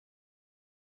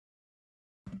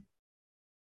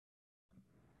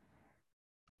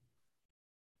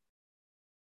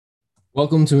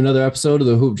Welcome to another episode of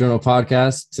the Hoop Journal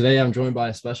podcast. Today I'm joined by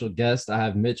a special guest. I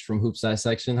have Mitch from Hoop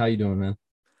Section. How you doing, man?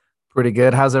 Pretty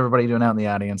good. How's everybody doing out in the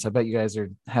audience? I bet you guys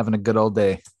are having a good old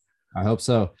day. I hope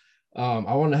so. I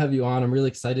wanted to have you on. I'm really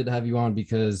excited to have you on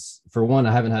because, for one,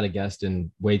 I haven't had a guest in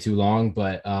way too long,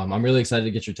 but I'm really excited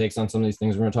to get your takes on some of these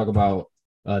things. We're going to talk about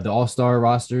the All-Star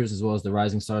rosters as well as the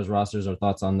Rising Stars rosters, our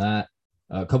thoughts on that.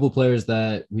 A couple of players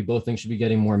that we both think should be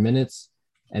getting more minutes,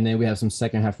 and then we have some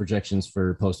second half projections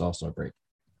for post All-Star break.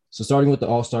 So starting with the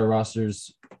All-Star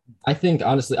rosters, I think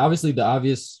honestly, obviously the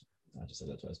obvious, I just said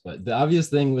that twice, but the obvious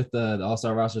thing with the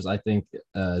All-Star rosters, I think,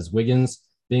 is Wiggins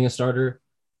being a starter.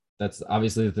 That's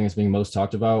obviously the thing that's being most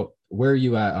talked about. Where are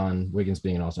you at on Wiggins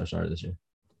being an All-Star starter this year?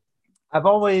 I've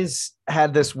always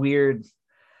had this weird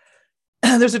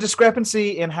there's a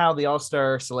discrepancy in how the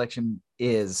All-Star selection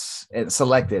is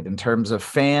selected in terms of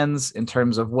fans, in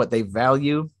terms of what they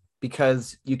value,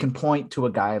 because you can point to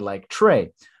a guy like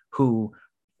Trey, who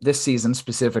this season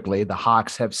specifically, the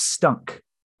Hawks have stunk,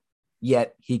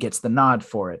 yet he gets the nod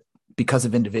for it because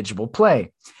of individual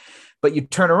play. But you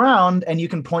turn around and you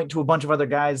can point to a bunch of other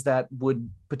guys that would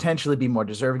potentially be more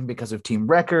deserving because of team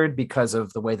record, because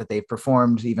of the way that they've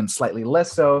performed, even slightly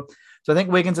less so. So I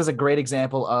think Wiggins is a great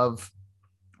example of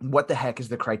what the heck is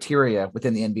the criteria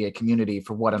within the NBA community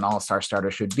for what an all-star starter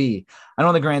should be. I know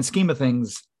in the grand scheme of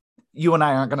things, you and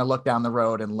I aren't going to look down the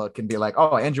road and look and be like,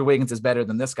 oh, Andrew Wiggins is better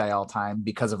than this guy all time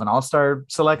because of an all-star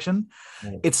selection.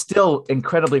 Right. It's still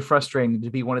incredibly frustrating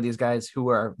to be one of these guys who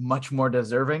are much more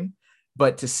deserving.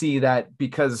 But to see that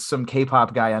because some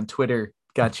K-pop guy on Twitter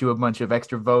got you a bunch of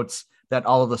extra votes, that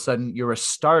all of a sudden you're a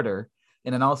starter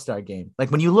in an all-star game. Like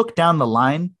when you look down the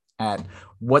line at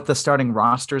what the starting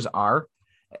rosters are,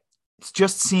 it's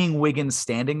just seeing Wiggins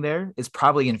standing there is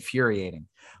probably infuriating.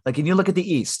 Like, when you look at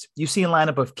the East, you see a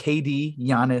lineup of KD,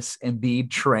 Giannis, Embiid,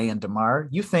 Trey, and DeMar.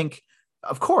 You think,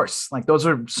 of course, like those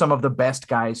are some of the best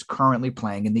guys currently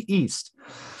playing in the East.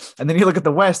 And then you look at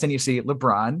the West and you see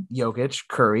LeBron, Jokic,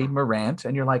 Curry, Morant,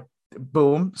 and you're like,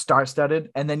 boom, star-studded.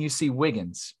 And then you see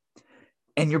Wiggins.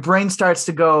 And your brain starts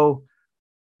to go,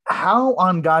 how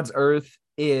on God's earth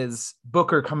is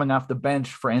Booker coming off the bench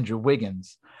for Andrew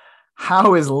Wiggins?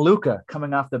 How is Luka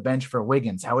coming off the bench for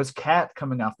Wiggins? How is Cat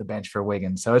coming off the bench for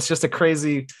Wiggins? So it's just a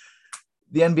crazy.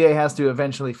 The NBA has to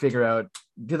eventually figure out: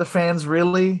 do the fans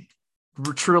really,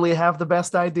 truly have the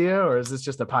best idea, or is this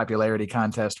just a popularity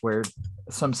contest where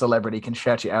some celebrity can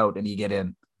shut you out and you get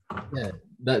in? Yeah,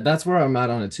 that's where I'm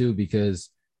at on it too, because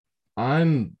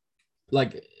I'm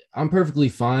like, I'm perfectly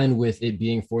fine with it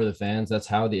being for the fans. That's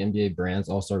how the NBA brands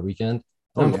All-Star Weekend.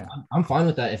 Oh I'm, yeah, I'm fine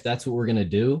with that if that's what we're gonna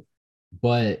do.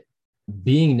 But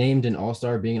being named an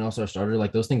all-star, being an all-star starter,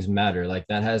 like those things matter. Like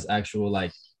that has actual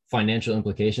like financial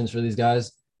implications for these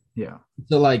guys. yeah.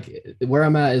 So like where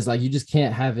I'm at is like you just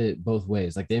can't have it both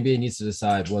ways. Like the NBA needs to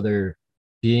decide whether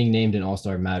being named an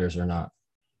all-star matters or not.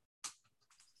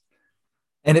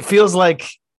 And it feels like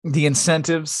the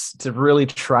incentives to really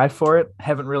try for it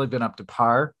haven't really been up to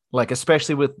par. Like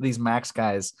especially with these max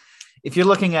guys, if you're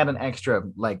looking at an extra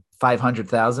like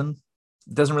 500,000,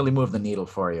 it doesn't really move the needle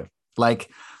for you. Like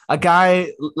a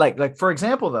guy like for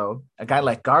example, though, a guy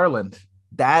like Garland,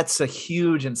 that's a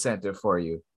huge incentive for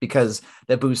you because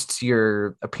that boosts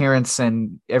your appearance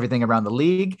and everything around the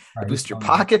league. It Right. boosts your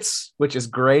pockets, which is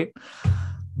great.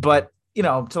 But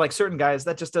to like certain guys,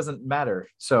 that just doesn't matter.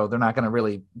 So they're not going to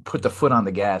really put the foot on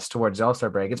the gas towards the All-Star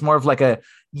break. It's more of like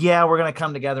yeah, we're going to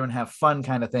come together and have fun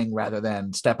kind of thing rather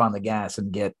than step on the gas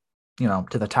and get,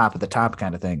 to the top of the top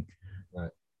kind of thing.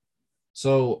 Right.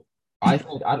 So I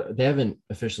think they haven't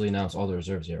officially announced all the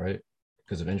reserves yet, right?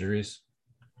 Because of injuries.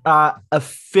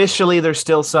 Officially, there's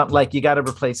still some like you got to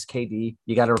replace KD,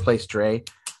 you got to replace Dre.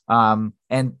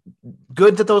 And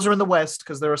good that those are in the West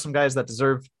because there are some guys that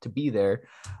deserve to be there.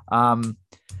 I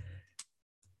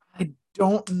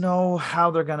don't know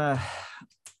how they're gonna,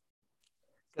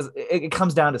 because it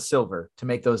comes down to silver to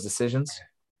make those decisions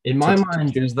In to, my to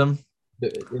mind, choose them.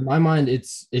 in my mind, it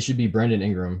should be Brandon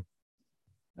Ingram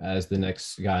as the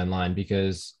next guy in line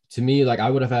because to me, like I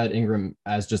would have had Ingram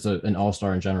as just an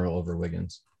all-star in general over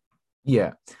Wiggins.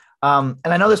 Yeah. And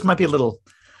I know this might be a little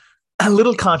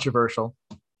controversial,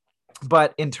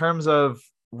 but in terms of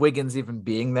Wiggins even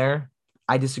being there,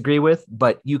 I disagree with,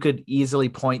 but you could easily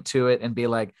point to it and be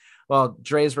like, well,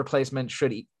 Dre's replacement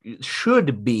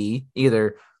should be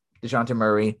either DeJounte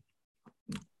Murray,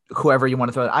 whoever you want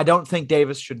to throw. I don't think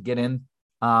Davis should get in,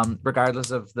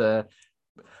 regardless of the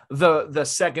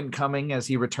second coming as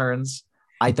he returns.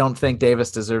 I don't think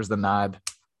Davis deserves the nod.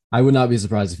 I would not be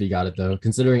surprised if he got it though,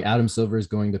 considering Adam Silver is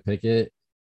going to pick it.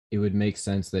 it would make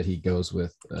sense that he goes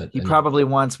with. He probably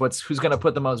wants who's going to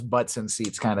put the most butts in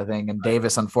seats kind of thing. And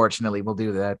Davis, unfortunately, will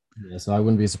do that. Yeah, so I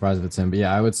wouldn't be surprised if it's him. But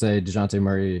yeah, I would say DeJounte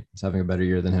Murray is having a better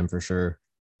year than him for sure.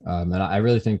 And I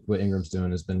really think what Ingram's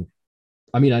doing has been,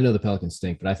 I mean, I know the Pelicans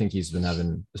stink, but I think he's been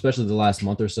having, especially the last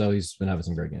month or so, he's been having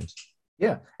some great games.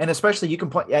 Yeah. And especially you can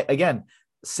point, again,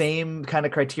 same kind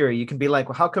of criteria. You can be like,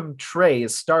 well, how come Trey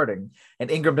is starting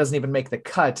and Ingram doesn't even make the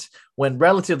cut when,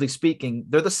 relatively speaking,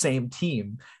 they're the same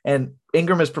team, and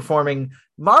Ingram is performing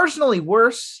marginally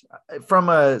worse from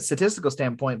a statistical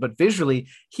standpoint, but visually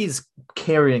he's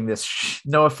carrying this,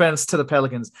 no offense to the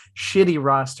Pelicans, shitty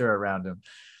roster around him.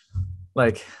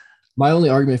 Like, my only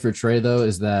argument for Trey though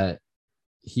is that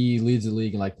he leads the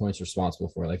league in like points responsible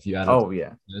for, like if you add up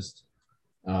list.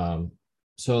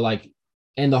 So like,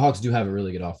 and the Hawks do have a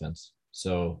really good offense.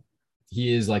 So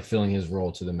he is like filling his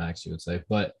role to the max, you would say.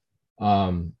 But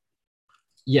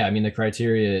yeah, I mean, the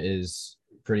criteria is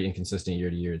pretty inconsistent year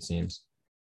to year, it seems.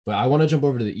 But I want to jump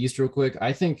over to the East real quick.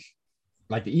 I think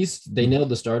like the East, they nailed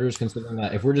the starters, considering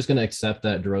that if we're just going to accept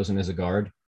that DeRozan is a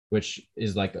guard, which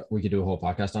is like, we could do a whole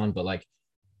podcast on, but like,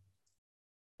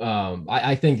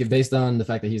 I think based on the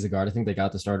fact that he's a guard, I think they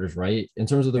got the starters right. In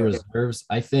terms of the reserves,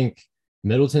 I think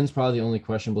Middleton's probably the only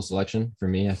questionable selection for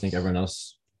me. I think everyone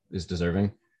else is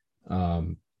deserving.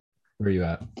 Where are you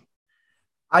at?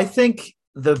 I think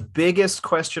the biggest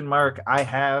question mark I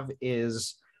have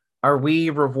is, are we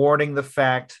rewarding the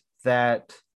fact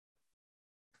that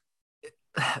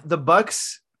the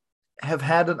Bucks have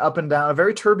had an up and down, a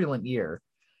very turbulent year?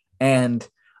 And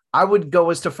I would go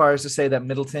as far as to say that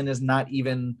Middleton is not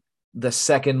even the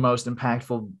second most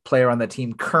impactful player on the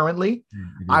team currently.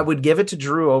 Mm-hmm. I would give it to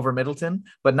Drew over Middleton,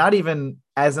 but not even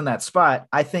as in that spot.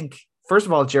 I think, first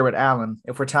of all, Jarrett Allen,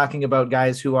 if we're talking about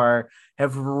guys who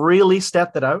have really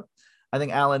stepped it out, I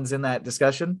think Allen's in that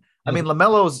discussion. Mm-hmm. I mean,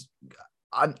 LaMelo's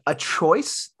a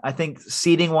choice. I think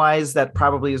seeding wise, that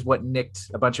probably is what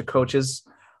nicked a bunch of coaches.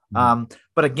 Mm-hmm.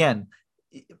 But again,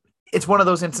 it's one of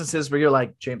those instances where you're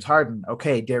like, James Harden,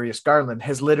 okay, Darius Garland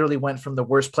has literally went from the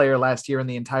worst player last year in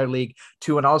the entire league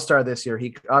to an all-star this year.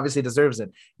 He obviously deserves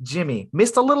it. Jimmy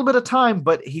missed a little bit of time,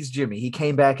 but he's Jimmy. He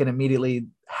came back and immediately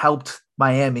helped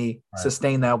Miami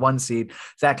sustain that one seed.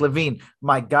 Zach LaVine,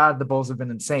 my God, the Bulls have been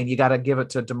insane. You got to give it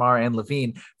to DeMar and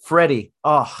LaVine. Freddie,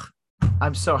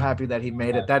 I'm so happy that he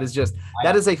made it. That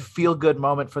is a feel-good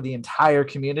moment for the entire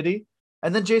community.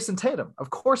 And then Jason Tatum, of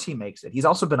course he makes it. He's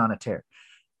also been on a tear.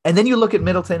 And then you look at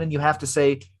Middleton and you have to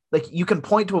say, like, you can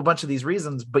point to a bunch of these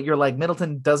reasons, but you're like,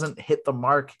 Middleton doesn't hit the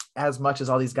mark as much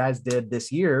as all these guys did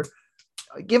this year.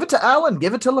 Give it to Allen,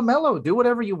 give it to LaMelo, do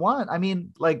whatever you want. I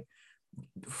mean, like,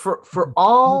 for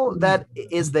all that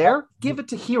is there, give it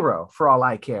to Hero for all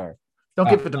I care. Don't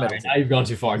give it to Middleton. Now you've gone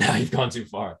too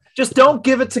far. Just don't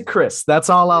give it to Chris. That's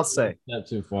all I'll say. Not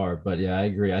too far, but yeah, I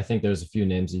agree. I think there's a few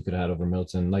names you could have had over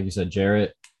Middleton. Like you said,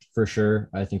 Jarrett, for sure.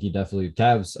 I think he definitely,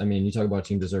 Cavs, I mean, you talk about a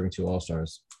team deserving 2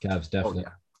 All-Stars. Cavs definitely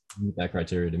meet that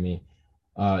criteria to me.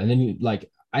 And then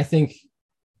I think,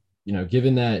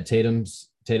 given that Tatum's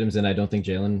in, I don't think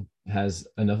Jalen has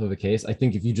enough of a case. I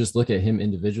think if you just look at him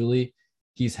individually,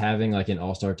 he's having like an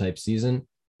all-star type season,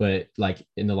 but like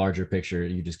in the larger picture,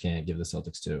 you just can't give the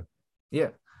Celtics 2. Yeah.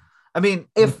 I mean,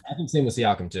 I think same with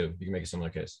Siakam too. You can make a similar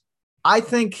case. I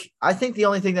think the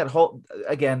only thing that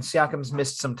Siakam's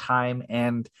missed some time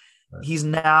and he's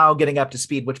now getting up to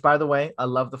speed, which, by the way, I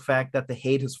love the fact that the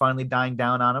hate is finally dying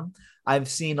down on him. I've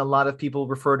seen a lot of people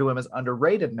refer to him as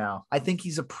underrated now. I think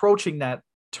he's approaching that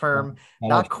term,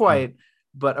 not quite,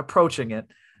 but approaching it.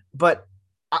 But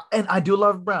I do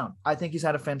love Brown. I think he's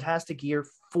had a fantastic year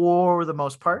for the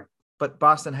most part, but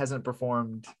Boston hasn't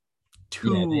performed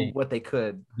to what they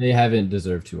could. They haven't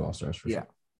deserved 2 All-Stars for sure.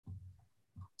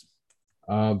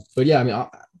 But yeah, I mean,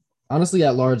 honestly,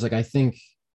 at large, like I think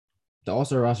the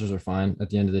All-Star rosters are fine at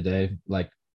the end of the day. Like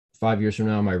 5 years from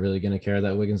now, am I really going to care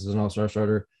that Wiggins is an All-Star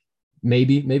starter?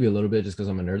 Maybe a little bit just because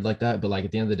I'm a nerd like that. But like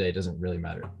at the end of the day, it doesn't really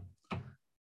matter.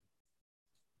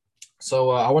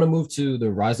 So I want to move to the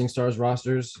Rising Stars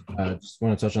rosters. Just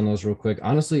want to touch on those real quick.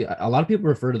 Honestly, a lot of people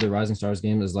refer to the Rising Stars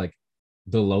game as like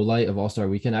the low light of All-Star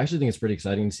weekend. I actually think it's pretty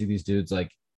exciting to see these dudes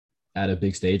like at a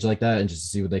big stage like that and just to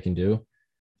see what they can do.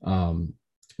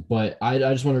 But I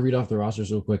just want to read off the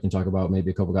rosters real quick and talk about maybe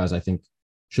a couple guys I think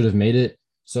should have made it.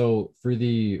 So for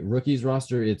the rookies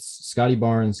roster, it's Scotty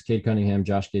Barnes, Cade Cunningham,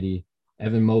 Josh Giddey,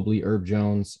 Evan Mobley, Herb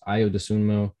Jones, Ayo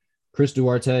Dosunmu, Chris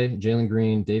Duarte, Jalen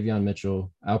Green, Davion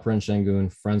Mitchell, Alperen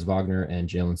Şengün, Franz Wagner, and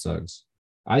Jalen Suggs.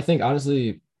 I think,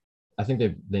 honestly,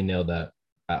 they nailed that.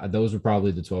 Those were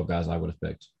probably the 12 guys I would have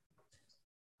picked.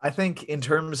 I think in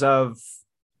terms of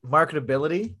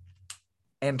marketability,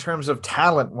 in terms of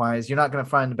talent wise, you're not going to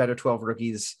find better 12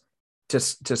 rookies to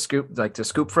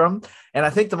scoop from. And I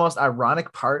think the most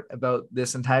ironic part about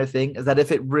this entire thing is that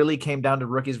if it really came down to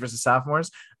rookies versus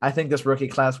sophomores, I think this rookie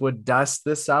class would dust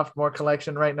this sophomore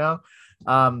collection right now.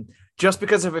 Just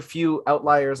because of a few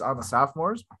outliers on the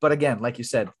sophomores. But again, like you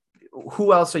said,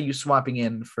 who else are you swapping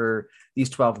in for these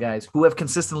 12 guys who have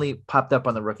consistently popped up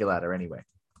on the rookie ladder anyway?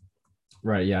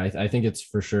 Right. Yeah. I think it's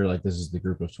for sure like this is the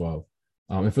group of 12.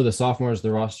 And for the sophomores,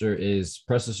 the roster is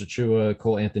Precious Achua,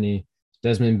 Cole Anthony,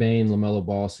 Desmond Bain, LaMelo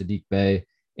Ball, Sadiq Bey,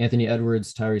 Anthony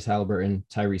Edwards, Tyrese Halliburton,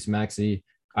 Tyrese Maxey,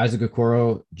 Isaac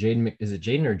Okoro, is it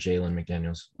Jaden or Jalen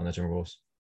McDaniels on the Timberwolves?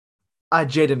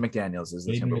 Jaden McDaniels is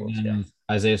the Jaden Timberwolves. McDaniels,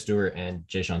 yeah. Isaiah Stewart, and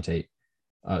Jayshawn Tate.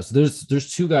 So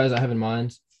there's two guys I have in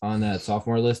mind on that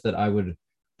sophomore list that I would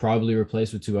probably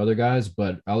replace with two other guys,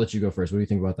 but I'll let you go first. What do you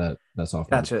think about that sophomore?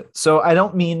 Gotcha. So I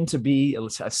don't mean to be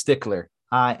a stickler.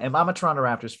 I'm a Toronto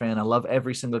Raptors fan. I love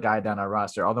every single guy down our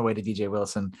roster, all the way to DJ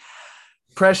Wilson.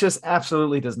 Precious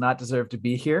absolutely does not deserve to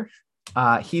be here.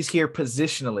 He's here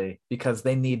positionally because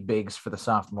they need bigs for the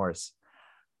sophomores.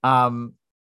 And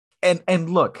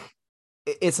look,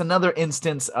 it's another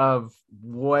instance of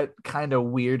what kind of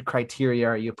weird criteria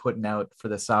are you putting out for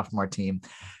the sophomore team?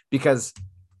 Because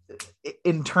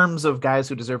in terms of guys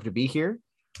who deserve to be here,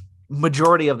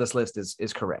 majority of this list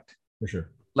is correct. For sure.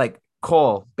 Like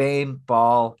Cole, Bain,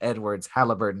 Ball, Edwards,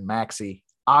 Halliburton, Maxey,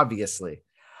 obviously.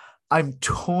 I'm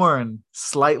torn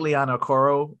slightly on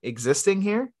Okoro existing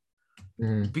here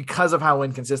because of how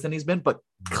inconsistent he's been, but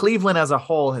Cleveland as a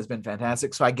whole has been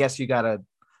fantastic. So I guess you got to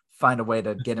find a way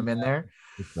to get him in there.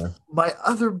 Okay. My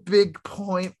other big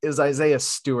point is Isaiah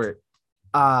Stewart.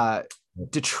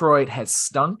 Detroit has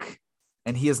stunk,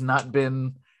 and he has not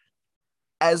been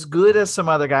as good as some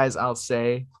other guys, I'll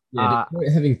say. Yeah,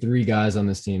 having three guys on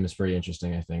this team is pretty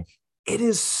interesting, I think. It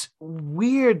is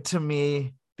weird to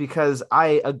me because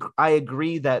I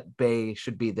agree that Bey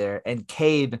should be there, and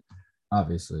Cade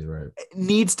obviously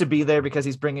needs to be there because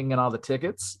he's bringing in all the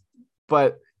tickets,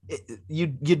 but you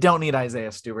don't need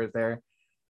Isaiah Stewart there.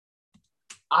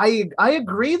 I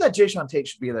agree that Jayshawn Tate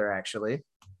should be there, actually.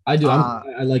 I do.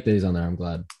 I like that he's on there. I'm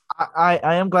glad.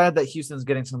 I am glad that Houston's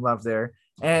getting some love there.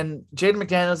 And Jaden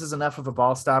McDaniels is enough of a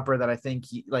ball stopper that I think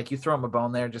you throw him a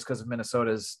bone there just because of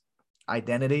Minnesota's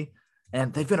identity.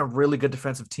 And they've been a really good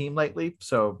defensive team lately.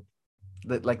 So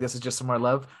this is just some more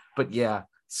love. But yeah,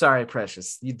 sorry,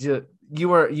 Precious.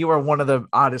 You are one of the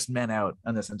oddest men out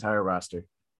on this entire roster.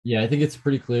 Yeah, I think it's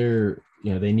pretty clear,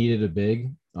 they needed a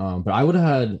big. But I would have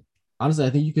had, honestly,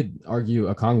 I think you could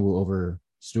argue Okongwu over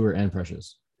Stewart and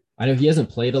Precious. I know he hasn't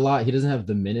played a lot. He doesn't have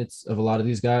the minutes of a lot of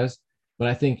these guys. But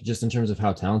I think just in terms of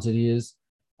how talented he is,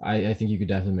 I think you could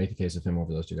definitely make the case of him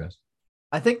over those two guys.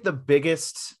 I think the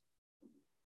biggest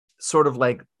sort of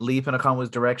leap in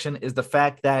Okongwu's direction is the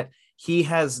fact that he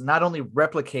has not only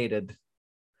replicated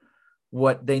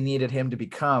what they needed him to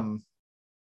become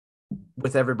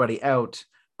with everybody out,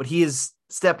 but he has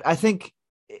stepped. I think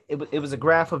it was a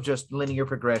graph of just linear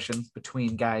progression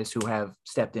between guys who have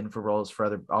stepped in for roles for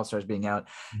other All-Stars being out.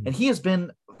 Mm-hmm. And he has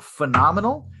been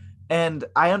phenomenal. And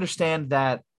I understand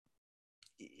that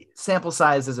sample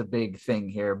size is a big thing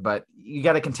here, but you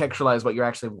got to contextualize what you're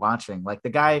actually watching. Like the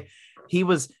guy, he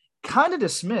was kind of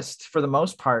dismissed for the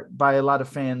most part by a lot of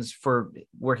fans for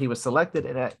where he was selected.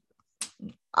 And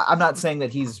I'm not saying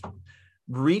that he's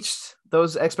reached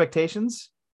those expectations,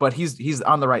 but he's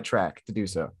on the right track to do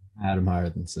so. I had him higher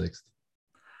than 6th.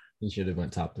 He should have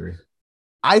went top 3.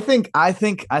 I think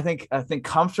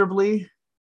comfortably,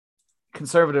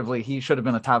 conservatively, he should have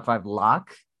been a top 5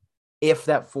 lock, if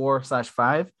that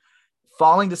 4/5.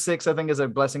 Falling to 6, I think, is a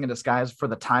blessing in disguise for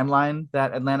the timeline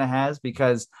that Atlanta has,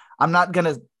 because I'm not going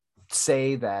to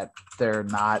say that they're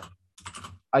not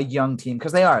a young team,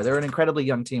 because they are. They're an incredibly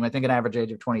young team. I think an average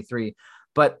age of 23.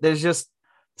 But there's just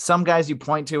some guys you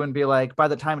point to and be like, by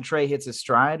the time Trey hits his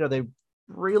stride, are they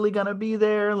really going to be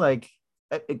there? Like,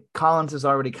 Collins is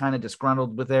already kind of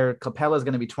disgruntled with there. Capella is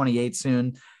going to be 28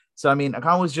 soon. So, I mean,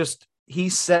 Okongwu was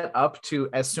he's set up to,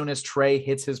 as soon as Trey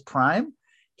hits his prime,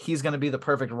 he's going to be the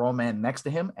perfect role man next to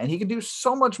him. And he can do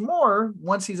so much more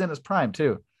once he's in his prime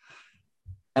too.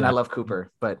 And I love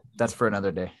Cooper, but that's for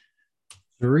another day.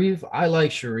 Sharif, I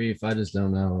like Sharif. I just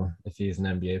don't know if he's an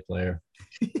NBA player.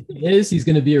 He's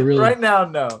going to be a really... Right now,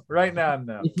 no.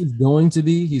 If he's going to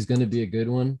be, he's going to be a good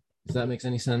one, if that makes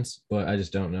any sense. But I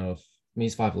just don't know if... I mean,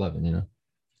 he's 5'11",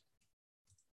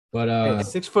 But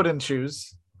 6 foot in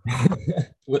shoes.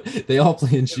 They all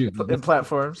play in shoes. In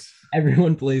platforms.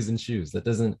 Everyone plays in shoes. That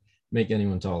doesn't make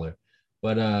anyone taller.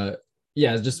 But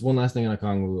yeah, just one last thing on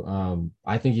Okongwu.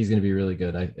 I think he's going to be really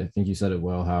good. I think you said it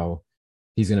well, how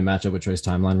he's going to match up with Trey's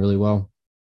timeline really well.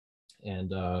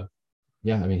 And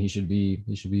yeah, I mean, he should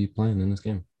be playing in this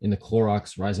game, in the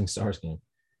Clorox Rising Stars game.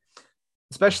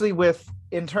 Especially with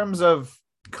in terms of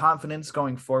confidence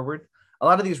going forward. A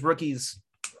lot of these rookies,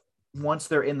 once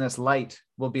they're in this light,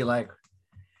 will be like,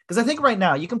 because I think right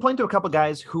now you can point to a couple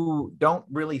guys who don't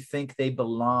really think they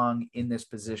belong in this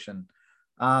position.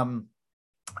 I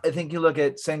think you look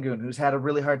at Sengun, who's had a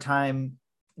really hard time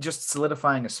just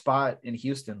solidifying a spot in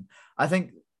Houston. I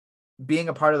think being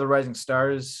a part of the Rising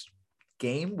Stars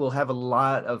game will have a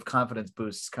lot of confidence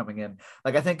boosts coming in.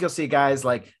 Like, I think you'll see guys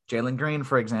like Jalen Green,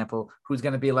 for example, who's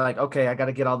going to be like, okay, I got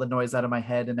to get all the noise out of my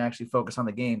head and actually focus on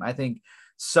the game. I think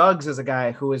Suggs is a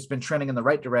guy who has been trending in the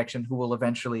right direction, who will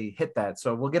eventually hit that.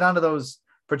 So we'll get onto those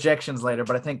projections later,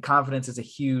 but I think confidence is a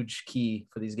huge key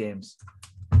for these games.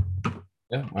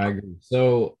 Yeah, I agree.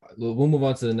 So we'll move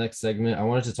on to the next segment. I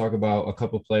wanted to talk about a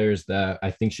couple players that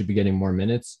I think should be getting more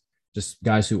minutes, just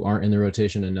guys who aren't in the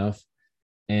rotation enough.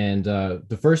 And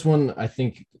the first one, I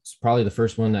think it's probably the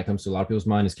first one that comes to a lot of people's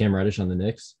mind is Cam Reddish on the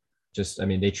Knicks. Just, I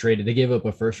mean, they gave up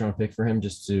a first round pick for him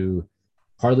just to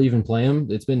hardly even play him.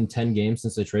 It's been 10 games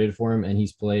since they traded for him, and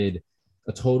he's played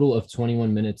a total of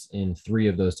 21 minutes in 3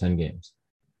 of those 10 games.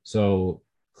 So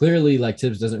clearly, like,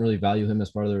 Tibbs doesn't really value him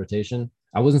as part of the rotation.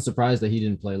 I wasn't surprised that he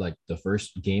didn't play like the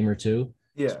first game or two.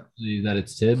 Yeah. That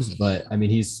it's Tibbs, but I mean,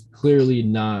 he's clearly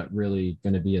not really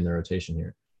going to be in the rotation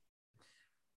here.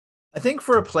 I think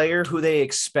for a player who they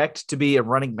expect to be a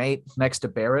running mate next to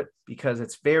Barrett, because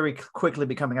it's very quickly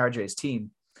becoming RJ's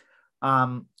team.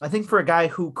 I think for a guy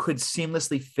who could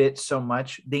seamlessly fit so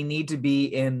much, they need to be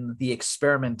in the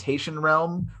experimentation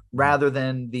realm rather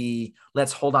than the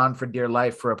let's hold on for dear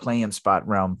life for a play-in spot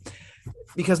realm.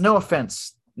 Because no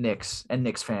offense, Knicks and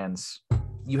Knicks fans,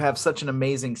 you have such an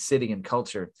amazing city and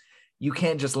culture. You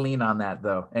can't just lean on that,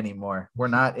 though, anymore. We're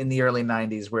not in the early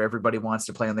 90s where everybody wants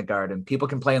to play in the Garden. People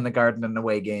can play in the Garden in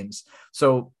away games.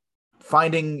 So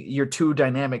finding your 2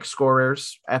 dynamic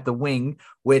scorers at the wing,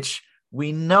 which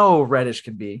we know Reddish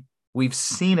can be. We've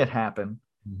seen it happen.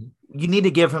 Mm-hmm. You need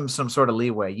to give him some sort of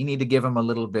leeway. You need to give him a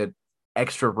little bit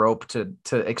extra rope to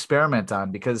experiment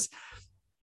on, because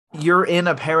you're in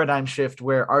a paradigm shift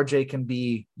where RJ can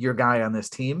be your guy on this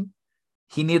team.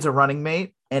 He needs a running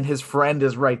mate, and his friend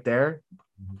is right there.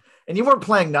 And you weren't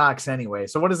playing Knox anyway,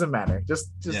 so what does it matter?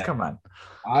 Just come on.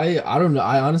 I don't know.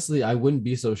 I honestly wouldn't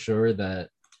be so sure that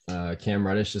Cam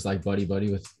Reddish is like buddy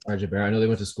with RJ Barrett. I know they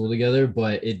went to school together,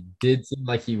 but it did seem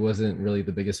like he wasn't really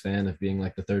the biggest fan of being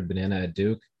like the third banana at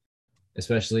Duke,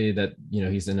 especially that, you know,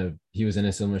 he was in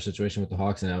a similar situation with the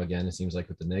Hawks, and now again it seems like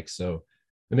with the Knicks. So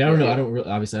I mean, I don't know.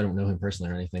 Obviously I don't know him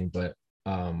personally or anything, but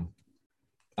I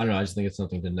don't know. I just think it's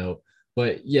something to note.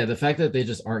 But yeah, the fact that they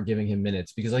just aren't giving him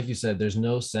minutes, because like you said, there's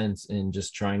no sense in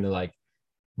just trying to like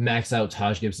max out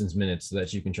Taj Gibson's minutes so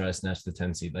that you can try to snatch the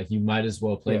 10 seed. Like, you might as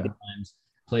well play Grimes,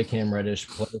 play Cam Reddish,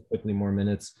 play quickly more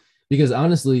minutes, because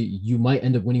honestly, you might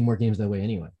end up winning more games that way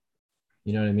anyway.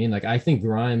 You know what I mean? Like, I think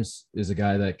Grimes is a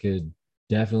guy that could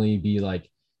definitely be like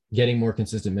getting more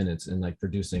consistent minutes and like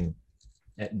producing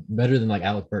better than like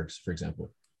Alec Burks, for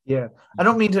example. Yeah. I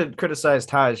don't mean to criticize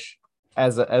Taj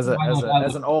as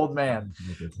an old man,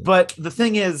 but the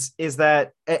thing is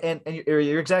that, and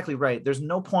you're exactly right. There's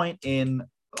no point in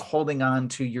holding on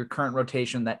to your current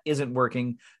rotation that isn't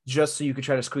working just so you could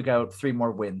try to squeak out 3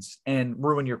 more wins and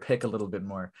ruin your pick a little bit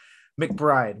more.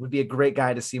 McBride would be a great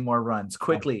guy to see more runs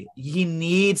quickly. He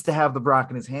needs to have the Brock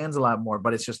in his hands a lot more,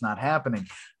 but it's just not happening.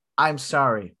 I'm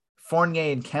sorry.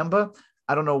 Fournier and Kemba,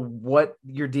 I don't know what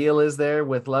your deal is there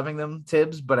with loving them,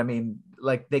 Tibbs, but I mean,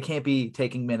 like, they can't be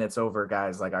taking minutes over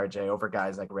guys like RJ, over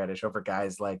guys like Reddish, over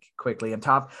guys like Quickly and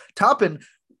Toppin,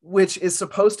 which is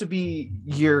supposed to be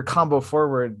your combo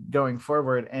forward going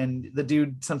forward. And the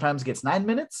dude sometimes gets 9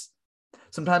 minutes,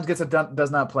 sometimes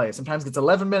does not play, sometimes gets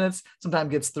 11 minutes, sometimes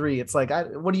gets 3. It's like,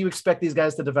 what do you expect these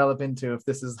guys to develop into if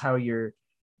this is how you're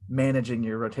managing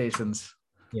your rotations?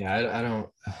 Yeah, I don't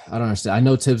understand. I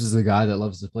know Tibbs is the guy that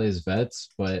loves to play his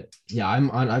vets, but yeah,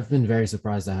 I've been very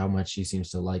surprised at how much he seems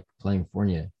to like playing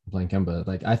Fournier, playing Kemba.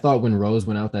 Like, I thought when Rose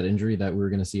went out that injury that we were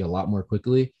going to see a lot more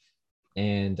quickly.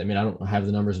 And I mean, I don't have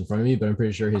the numbers in front of me, but I'm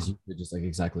pretty sure his usage is like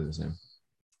exactly the same.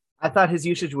 I thought his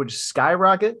usage would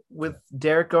skyrocket with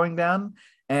Derek going down,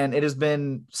 and it has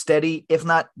been steady, if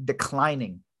not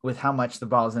declining, with how much the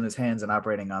ball is in his hands and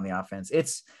operating on the offense.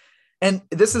 And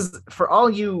this is for all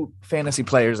you fantasy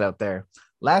players out there.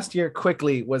 Last year,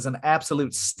 Quickly was an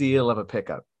absolute steal of a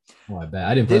pickup. Oh, I bet.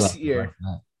 I didn't play this year.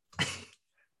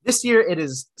 This year, it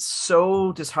is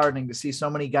so disheartening to see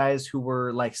so many guys who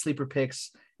were like sleeper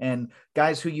picks and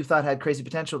guys who you thought had crazy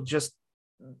potential just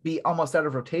be almost out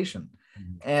of rotation.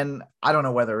 Mm-hmm. And I don't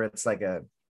know whether it's like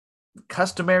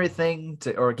customary thing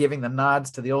or giving the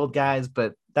nods to the old guys,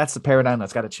 but that's the paradigm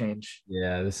that's got to change.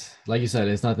 Yeah, this, like you said,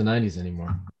 it's not the 90s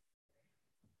anymore.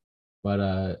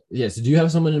 But yeah, so do you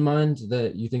have someone in mind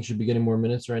that you think should be getting more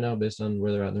minutes right now based on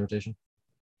where they're at in the rotation?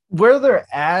 Where they're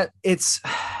at, it's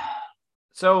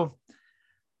so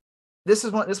this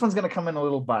one's going to come in a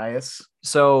little bias.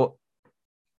 So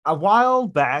a while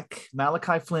back,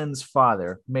 Malachi Flynn's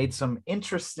father made some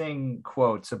interesting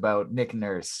quotes about Nick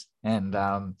Nurse and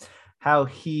how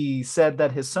he said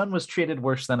that his son was treated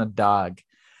worse than a dog.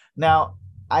 Now,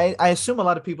 I assume a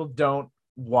lot of people don't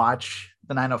watch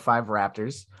the 905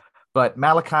 Raptors, but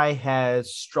Malachi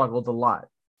has struggled a lot,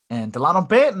 and Delano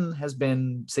Banton has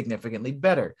been significantly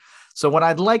better. So what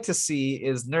I'd like to see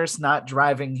is Nurse not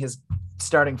driving his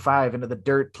starting five into the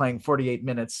dirt, playing 48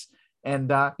 minutes, and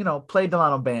play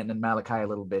Delano Banton and Malachi a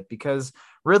little bit, because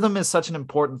rhythm is such an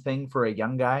important thing for a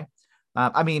young guy.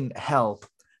 Hell,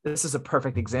 this is a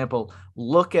perfect example.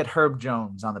 Look at Herb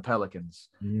Jones on the Pelicans.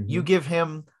 Mm-hmm. You give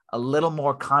him a little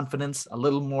more confidence, a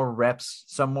little more reps,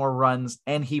 some more runs,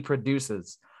 and he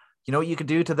produces. You know what you could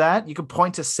do to that? You could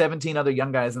point to 17 other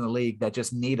young guys in the league that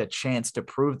just need a chance to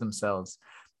prove themselves,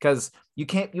 because you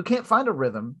can't find a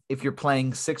rhythm if you're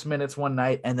playing 6 minutes one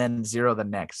night and then 0 the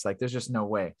next. Like, there's just no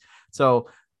way. So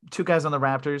 2 guys on the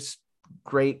Raptors,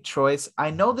 great choice.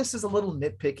 I know this is a little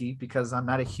nitpicky because I'm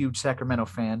not a huge Sacramento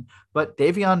fan, but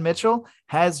Davion Mitchell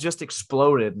has just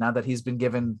exploded now that he's been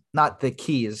given not the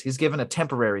keys. He's given a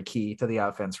temporary key to the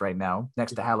offense right now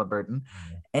next to Halliburton,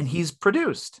 and he's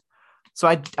produced. So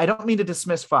I don't mean to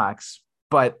dismiss Fox,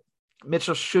 but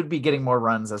Mitchell should be getting more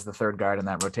runs as the third guard in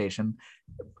that rotation.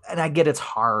 And I get it's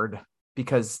hard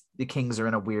because the Kings are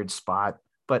in a weird spot,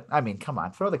 but I mean, come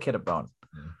on, throw the kid a bone.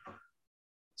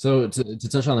 So to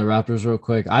touch on the Raptors real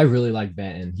quick, I really like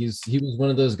Banton. He was one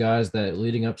of those guys that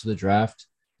leading up to the draft,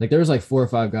 like there was like 4 or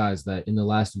 5 guys that in the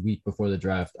last week before the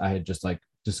draft, I had just like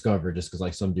discovered just because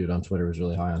like some dude on Twitter was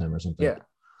really high on him or something. Yeah.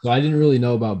 So I didn't really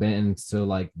know about Banton till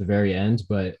like the very end,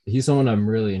 but he's someone I'm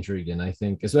really intrigued in. I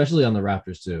think, especially on the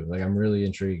Raptors too. Like I'm really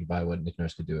intrigued by what Nick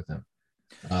Nurse could do with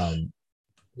him.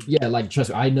 Yeah, like trust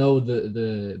me, I know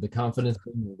the confidence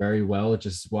very well.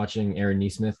 Just watching Aaron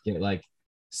Nesmith get like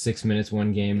 6 minutes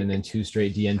one game and then 2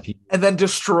 straight DNP, and then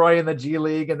destroy in the G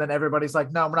League, and then everybody's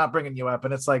like, "No, we're not bringing you up,"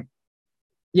 and it's like,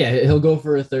 yeah, he'll go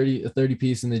for a 30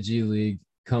 piece in the G League,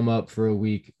 come up for a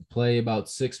week, play about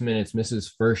 6 minutes, miss his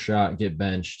first shot, get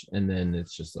benched, and then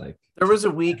it's just like there was a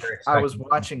week I was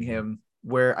watching him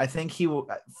where I think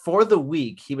for the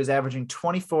week he was averaging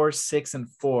 24, 6, and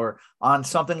 4 on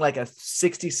something like a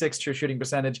 66 true shooting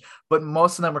percentage, but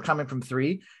most of them were coming from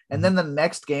 3. And then the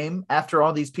next game, after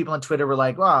all these people on Twitter were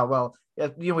like, "Oh, well, they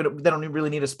don't really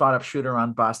need a spot up shooter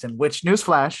on Boston," which,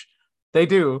 newsflash, they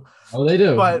do. Oh, they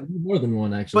do. But more than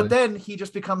one, actually. But then he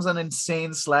just becomes an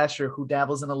insane slasher who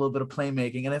dabbles in a little bit of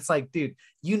playmaking. And it's like, dude,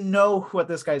 you know what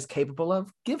this guy's capable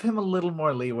of. Give him a little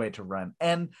more leeway to run.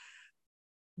 And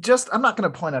I'm not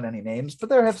going to point out any names, but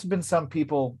there have been some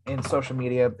people in social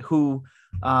media who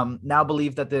now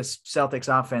believe that this Celtics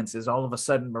offense is all of a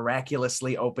sudden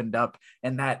miraculously opened up,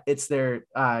 and that it's their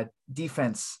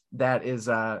defense that is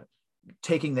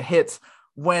taking the hits,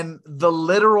 when the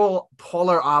literal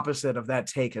polar opposite of that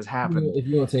take has happened. If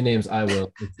you won't say names, I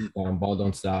will. Ball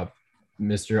don't stop.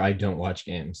 Mr. I don't watch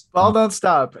games. Ball don't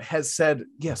stop has said,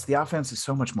 yes, the offense is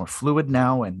so much more fluid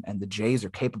now, and the Jays are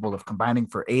capable of combining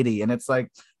for 80. And it's like,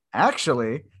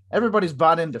 actually, everybody's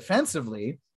bought in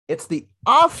defensively. It's the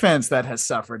offense that has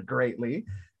suffered greatly.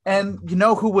 And you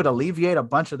know who would alleviate a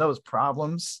bunch of those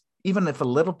problems, even if a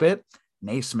little bit?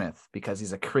 Naismith, because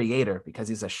he's a creator, because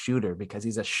he's a shooter, because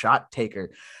he's a shot taker.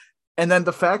 And then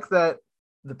the fact that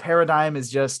the paradigm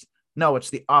is just, no, it's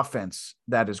the offense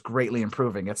that is greatly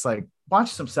improving. It's like, watch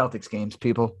some Celtics games,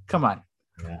 people. Come on.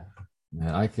 Yeah.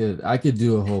 Man, I could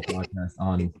do a whole podcast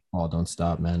on Ball Don't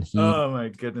Stop, man. Oh my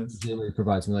goodness. He really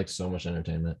provides me like so much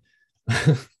entertainment.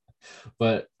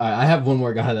 But I have one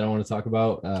more guy that I want to talk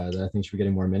about that I think should be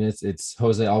getting more minutes. It's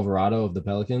Jose Alvarado of the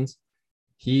Pelicans.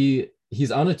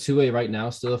 He's on a 2-way right now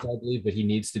still, if I believe, but he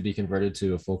needs to be converted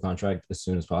to a full contract as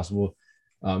soon as possible.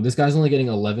 This guy's only getting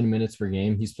 11 minutes per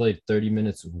game. He's played 30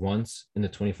 minutes once in the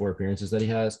 24 appearances that he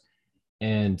has.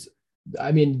 And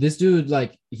I mean, this dude,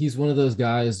 like, he's one of those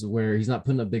guys where he's not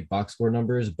putting up big box score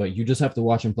numbers, but you just have to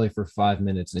watch him play for 5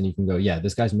 minutes and you can go, yeah,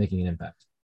 this guy's making an impact.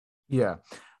 Yeah.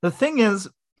 The thing is,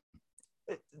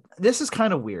 this is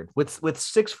kind of weird with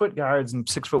 6-foot guards and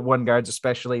 6'1" guards,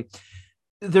 especially.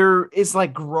 There is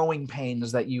like growing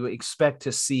pains that you expect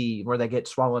to see where they get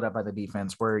swallowed up by the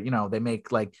defense, where, you know, they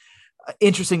make like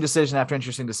interesting decision after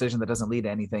interesting decision that doesn't lead to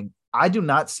anything. I do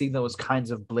not see those kinds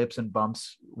of blips and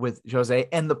bumps with Jose.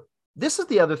 And this is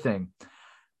the other thing.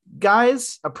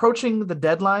 Guys approaching the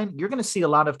deadline, you're going to see a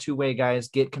lot of two-way guys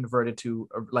get converted to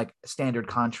like standard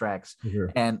contracts.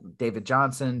 Sure. And David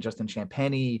Johnson, Justin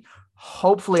Champagny,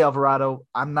 hopefully Alvarado.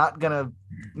 I'm not going to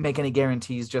make any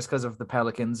guarantees just because of the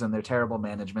Pelicans and their terrible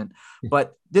management.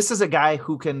 But this is a guy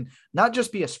who can not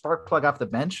just be a spark plug off the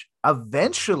bench.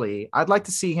 Eventually, I'd like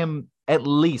to see him at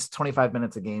least 25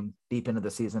 minutes a game deep into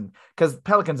the season, because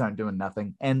Pelicans aren't doing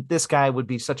nothing. And this guy would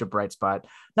be such a bright spot,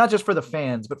 not just for the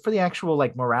fans, but for the actual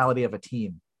like morality of a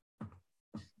team.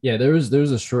 Yeah, there was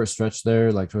a short stretch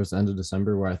there, like towards the end of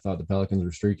December, where I thought the Pelicans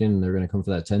were streaking and they're going to come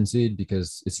for that 10 seed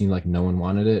because it seemed like no one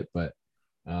wanted it. But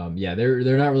yeah,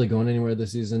 they're not really going anywhere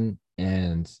this season,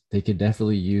 and they could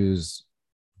definitely use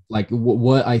like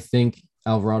what I think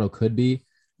Alvarado could be.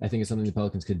 I think it's something the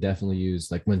Pelicans could definitely use,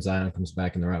 like when Zion comes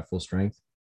back and they're at full strength.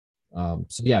 So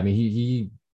yeah, I mean, he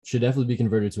should definitely be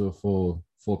converted to a full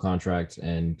contract,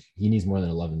 and he needs more than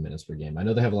 11 minutes per game. I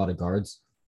know they have a lot of guards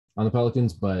on the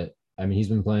Pelicans, but I mean, he's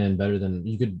been playing better than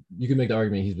you could make the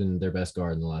argument he's been their best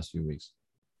guard in the last few weeks.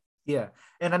 Yeah,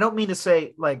 and I don't mean to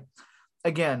say like,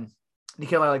 again,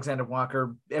 Nickeil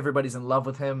Alexander-Walker, everybody's in love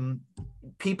with him.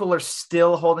 People are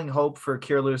still holding hope for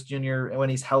Kira Lewis Jr. when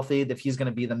he's healthy, that he's going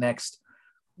to be the next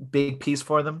big piece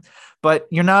for them. But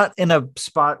you're not in a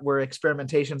spot where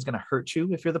experimentation is going to hurt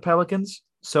you if you're the Pelicans.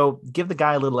 So give the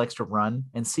guy a little extra run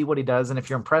and see what he does. And if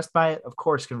you're impressed by it, of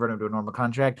course, convert him to a normal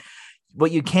contract.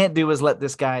 What you can't do is let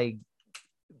this guy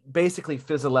basically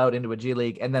fizzle out into a G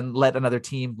League and then let another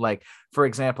team, like, for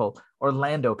example,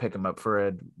 Orlando pick him up for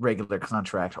a regular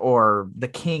contract, or the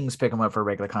Kings pick him up for a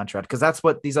regular contract, because that's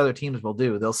what these other teams will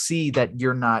do. They'll see that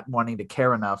you're not wanting to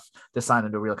care enough to sign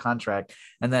into a real contract,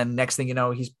 and then next thing you know,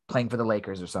 he's playing for the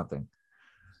Lakers or something.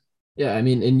 Yeah, I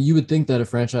mean, and you would think that a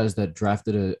franchise that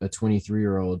drafted a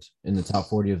 23-year-old in the top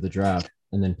 40 of the draft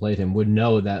and then played him would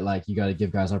know that, like, you got to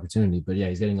give guys opportunity. But yeah,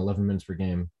 he's getting 11 minutes per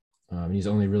game. He's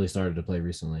only really started to play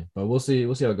recently, but we'll see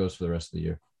how it goes for the rest of the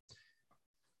year.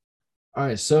 All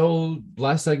right, so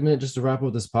last segment, just to wrap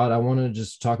up this pod, I want to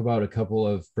just talk about a couple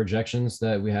of projections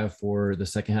that we have for the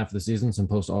second half of the season, some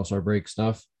post All-Star break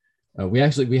stuff. We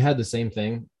had the same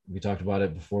thing. We talked about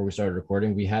it before we started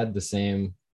recording. We had the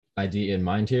same idea in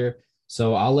mind here,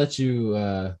 so I'll let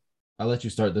you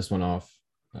start this one off.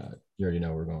 You already know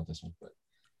where we're going with this one, but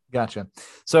gotcha.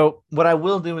 So what I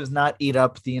will do is not eat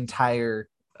up the entire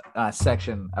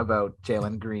section about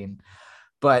Jalen Green,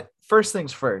 but first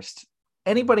things first,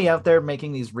 anybody out there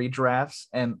making these redrafts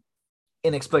and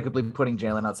inexplicably putting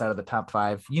Jalen outside of the top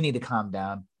 5, you need to calm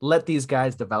down. Let these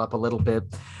guys develop a little bit.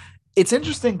 It's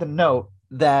interesting to note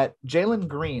that Jalen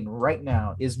Green right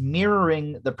now is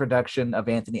mirroring the production of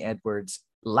Anthony Edwards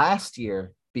last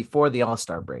year before the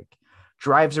All-Star break.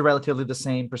 Drives are relatively the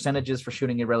same. Percentages for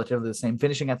shooting are relatively the same.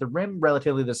 Finishing at the rim,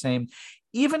 relatively the same.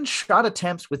 Even shot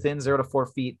attempts within 0 to 4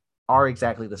 feet are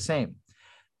exactly the same.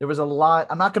 There was a lot.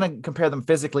 I'm not going to compare them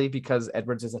physically because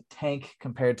Edwards is a tank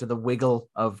compared to the wiggle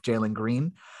of Jalen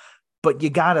Green. But you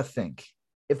got to think,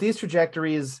 if these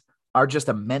trajectories are just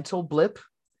a mental blip,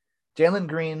 Jalen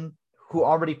Green, who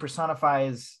already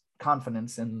personifies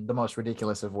confidence in the most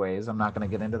ridiculous of ways, I'm not going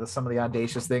to get into some of the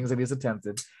audacious things that he's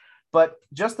attempted, but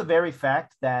just the very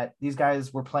fact that these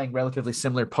guys were playing relatively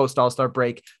similar post All-Star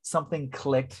break, something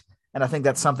clicked. And I think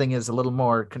that something is a little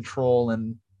more control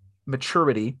and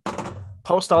maturity.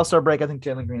 Post All-Star break, I think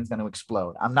Jalen Green is going to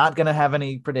explode. I'm not going to have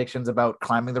any predictions about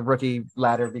climbing the rookie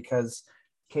ladder because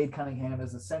Cade Cunningham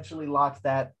has essentially locked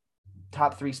that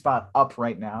top 3 spot up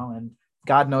right now. And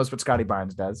God knows what Scotty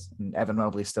Barnes does. And Evan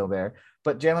Mobley's still there.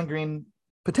 But Jalen Green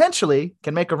potentially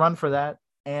can make a run for that.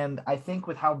 And I think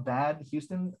with how bad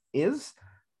Houston is,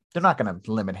 they're not going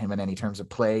to limit him in any terms of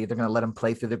play. They're going to let him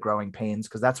play through the growing pains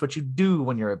because that's what you do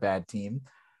when you're a bad team.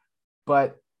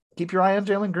 But keep your eye on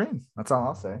Jalen Green. That's all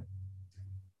I'll say.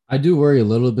 I do worry a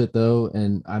little bit, though,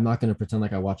 and I'm not going to pretend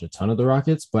like I watch a ton of the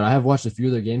Rockets, but I have watched a few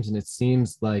of their games, and it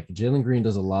seems like Jalen Green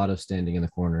does a lot of standing in the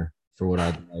corner for what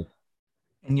I'd like.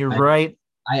 And you're right.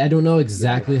 I don't know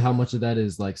exactly how much of that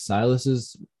is like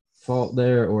Silas's fault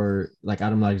there, or like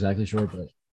I'm not exactly sure, but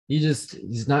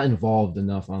he's not involved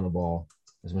enough on the ball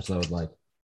as much as I would like.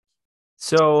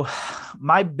 So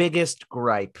my biggest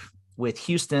gripe with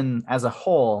Houston as a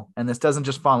whole, and this doesn't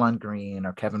just fall on Green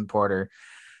or Kevin Porter,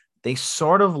 they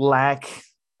sort of lack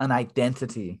an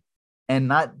identity, and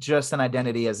not just an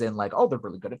identity as in like, oh, they're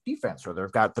really good at defense, or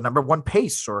they've got the number 1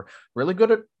 pace, or really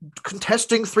good at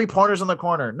contesting 3-pointers in the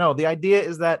corner. No, the idea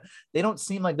is that they don't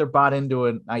seem like they're bought into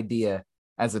an idea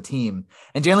as a team.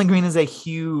 And Jalen Green is a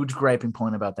huge griping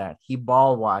point about that. He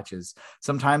ball watches.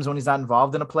 Sometimes when he's not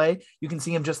involved in a play, you can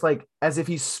see him just like as if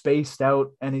he's spaced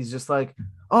out and he's just like,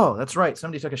 oh, that's right,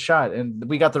 somebody took a shot and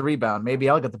we got the rebound. Maybe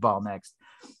I'll get the ball next.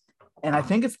 And I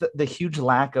think it's the huge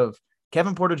lack of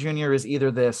Kevin Porter Jr. is either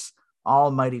this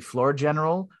almighty floor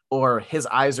general or his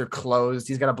eyes are closed.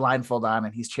 He's got a blindfold on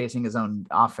and he's chasing his own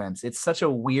offense. It's such a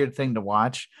weird thing to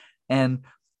watch. And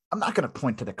I'm not going to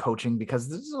point to the coaching because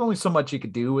there's only so much you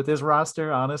could do with his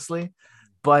roster, honestly,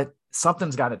 but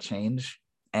something's got to change.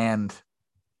 And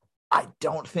I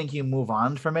don't think you move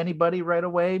on from anybody right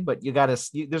away, but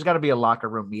there's got to be a locker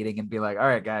room meeting and be like, all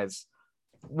right, guys,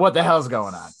 what the hell's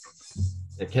going on?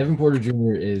 Yeah, Kevin Porter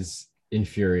Jr. is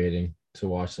infuriating to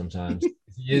watch sometimes.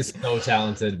 He is so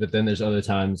talented, but then there's other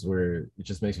times where it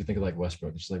just makes me think of like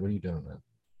Westbrook. It's just like, what are you doing, man?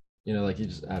 You know, like you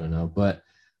just, I don't know. But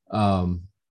I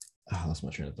lost my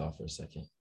train of thought for a second.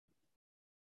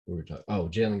 We were talking. Oh,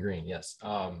 Jalen Green. Yes.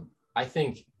 I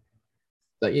think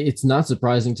like it's not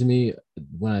surprising to me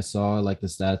when I saw like the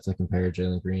stats that compare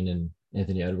Jalen Green and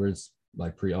Anthony Edwards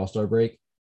like pre All-Star break.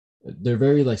 They're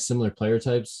very like similar player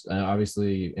types.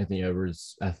 Obviously, Anthony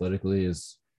Edwards athletically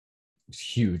is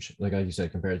huge, like you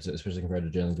said, especially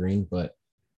compared to Jalen Green. But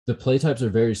the play types are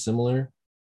very similar,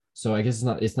 so I guess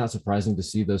it's not surprising to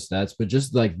see those stats. But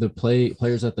just like the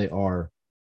players that they are,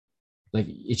 like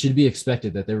it should be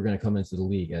expected that they were going to come into the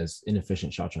league as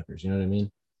inefficient shot chuckers. You know what I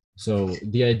mean? So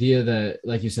the idea that,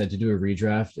 like you said, to do a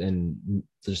redraft and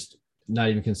just not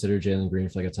even consider Jalen Green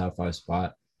for like a top 5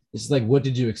 spot. It's like, what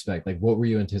did you expect? Like, what were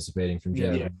you anticipating from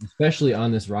Jalen, especially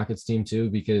on this Rockets team too?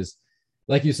 Because,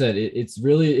 like you said,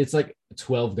 it's like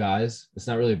 12 guys. It's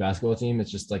not really a basketball team.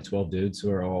 It's just like 12 dudes who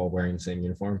are all wearing the same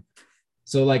uniform.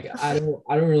 So, like, I don't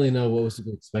really know what was to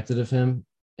be expected of him.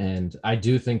 And I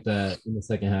do think that in the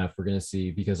second half, we're going to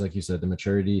see, because, like you said, the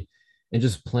maturity and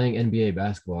just playing NBA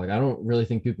basketball. Like, I don't really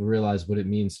think people realize what it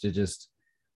means to just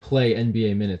play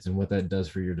NBA minutes and what that does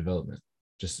for your development.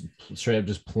 Just straight up,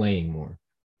 just playing more.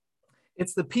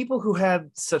 It's the people who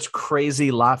had such crazy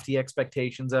lofty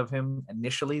expectations of him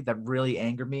initially that really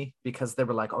anger me, because they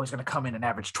were like, oh, he's going to come in and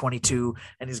average 22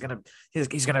 and he's going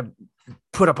to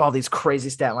put up all these crazy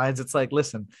stat lines. It's like,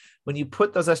 listen, when you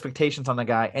put those expectations on the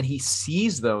guy and he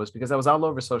sees those, because I was all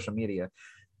over social media,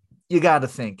 you got to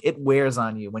think it wears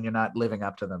on you when you're not living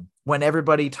up to them. When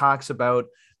everybody talks about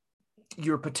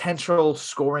your potential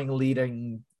scoring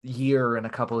leading year in a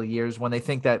couple of years, when they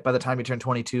think that by the time you turn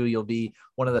 22, you'll be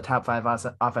one of the top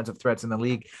 5 offensive threats in the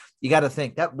league, you got to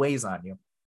think that weighs on you.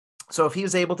 So if he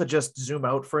was able to just zoom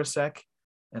out for a sec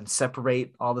and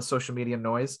separate all the social media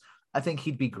noise, I think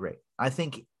he'd be great. I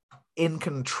think in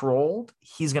control,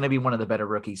 he's going to be one of the better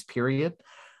rookies, period.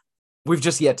 We've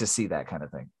just yet to see that kind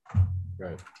of thing.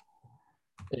 Right.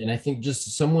 And I think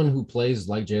just someone who plays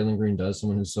like Jalen Green does,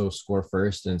 someone who's so score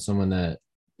first and someone that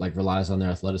like relies on their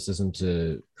athleticism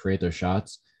to create their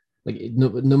shots. Like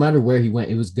no matter where he went,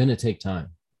 it was going to take time,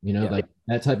 you know, like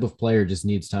that type of player just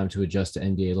needs time to adjust to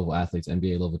NBA level athletes,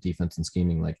 NBA level defense and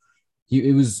scheming. Like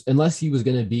unless he was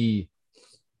going to be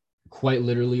quite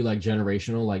literally like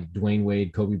generational, like Dwayne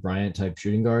Wade, Kobe Bryant type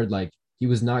shooting guard, like he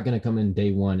was not going to come in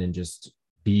day one and just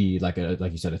be like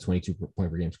you said, a 22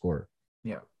 point per game scorer.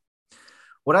 Yeah.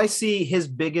 What I see his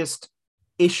biggest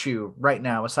issue right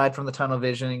now, aside from the tunnel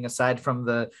visioning, aside from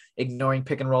the ignoring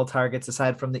pick and roll targets,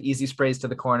 aside from the easy sprays to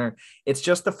the corner, it's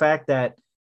just the fact that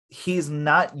he's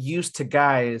not used to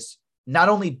guys not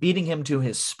only beating him to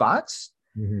his spots,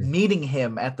 meeting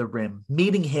him at the rim,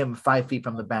 meeting him 5 feet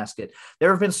from the basket. There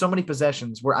have been so many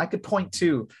possessions where I could point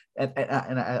to,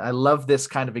 and I love this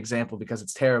kind of example because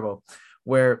it's terrible,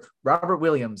 where Robert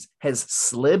Williams has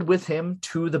slid with him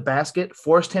to the basket,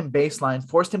 forced him baseline,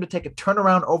 forced him to take a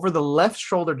turnaround over the left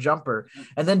shoulder jumper.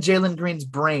 And then Jalen Green's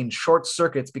brain short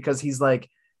circuits because he's like,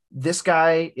 this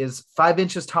guy is 7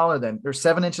 inches taller than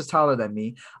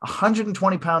me,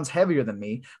 120 pounds heavier than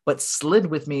me, but slid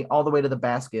with me all the way to the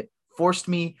basket, forced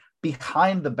me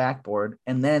behind the backboard,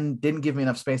 and then didn't give me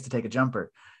enough space to take a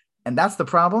jumper. And that's the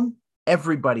problem.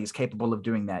 Everybody's capable of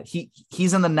doing that.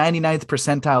 He's in the 99th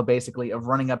percentile, basically, of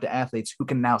running up to athletes who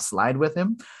can now slide with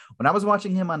him. When I was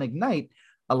watching him on Ignite,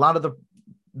 a lot of the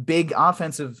big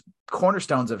offensive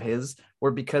cornerstones of his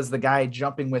were because the guy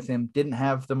jumping with him didn't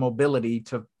have the mobility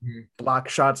to block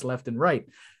shots left and right.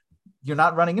 You're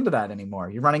not running into that anymore.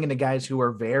 You're running into guys who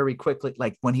are very quickly,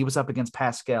 like when he was up against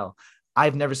Pascal,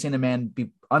 I've never seen a man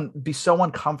be so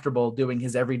uncomfortable doing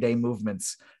his everyday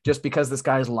movements just because this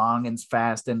guy's long and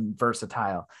fast and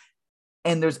versatile.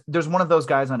 And there's one of those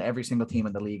guys on every single team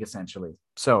in the league, essentially.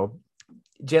 So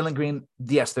Jalen Green,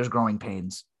 yes, there's growing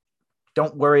pains.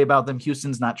 Don't worry about them.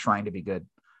 Houston's not trying to be good.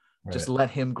 Right. Just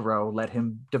let him grow, let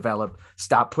him develop.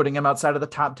 Stop putting him outside of the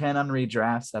top 10 on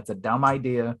redrafts. That's a dumb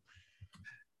idea.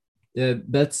 Yeah,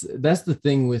 that's the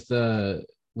thing with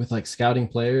like scouting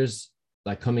players.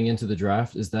 like coming into the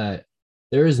draft is that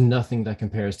there is nothing that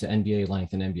compares to NBA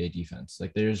length and NBA defense.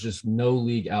 Like there's just no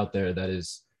league out there that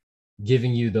is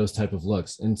giving you those type of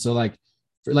looks. And so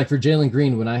for Jalen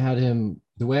Green, when I had him,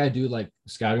 the way I do like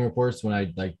scouting reports when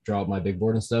I like draw up my big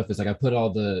board and stuff is like I put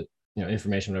all the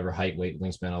information, whatever, height, weight,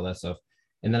 wingspan, all that stuff.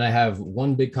 And then I have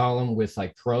one big column with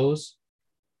like pros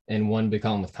and one big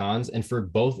column with cons. And for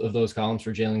both of those columns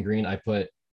for Jalen Green, I put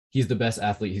he's the best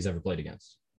athlete he's ever played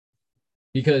against.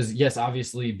 Because yes,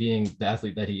 obviously being the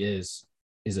athlete that he is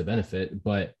a benefit,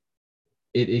 but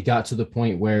it got to the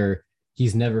point where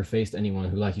he's never faced anyone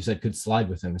who, like you said, could slide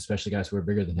with him, especially guys who are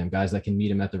bigger than him, guys that can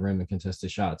meet him at the rim and contest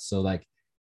his shots. So like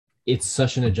it's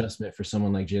such an adjustment for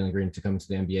someone like Jalen Green to come into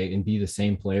the NBA and be the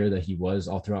same player that he was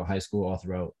all throughout high school, all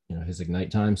throughout his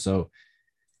Ignite time. So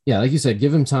yeah, like you said,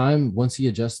 give him time. Once he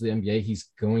adjusts to the NBA, he's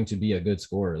going to be a good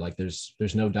scorer. Like there's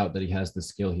no doubt that he has the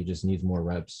skill. He just needs more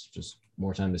reps, just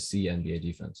more time to see NBA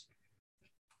defense.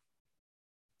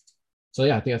 So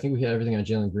yeah, I think we hit everything on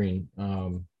Jalen Green.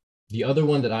 The other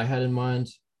one that I had in mind,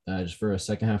 just for a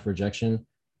second half projection,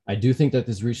 I do think that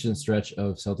this recent stretch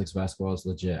of Celtics basketball is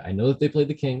legit. I know that they played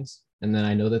the Kings, and then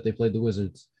I know that they played the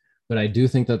Wizards, but I do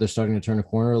think that they're starting to turn a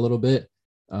corner a little bit.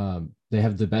 They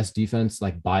have the best defense,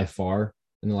 like by far,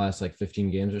 in the last like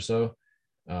 15 games or so.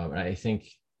 I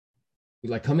think,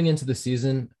 like coming into the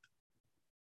season,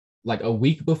 like a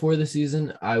week before the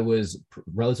season, I was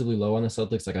relatively low on the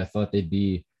Celtics. Like I thought they'd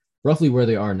be roughly where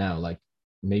they are now, like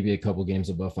maybe a couple games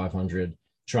above 500,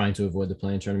 trying to avoid the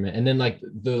play-in tournament. And then like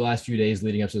the last few days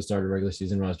leading up to the start of the regular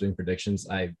season when I was doing predictions,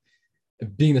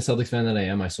 being the Celtics fan that I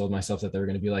am, I sold myself that they were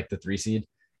going to be like the 3 seed.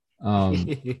 I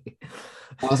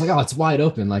was like, oh, it's wide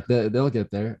open. Like they'll get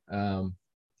there.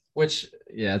 Which,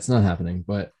 yeah, it's not happening.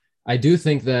 But I do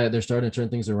think that they're starting to turn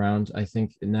things around. I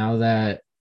think now that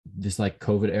this like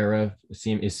COVID era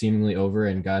is seemingly over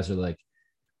and guys are like,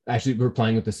 actually we're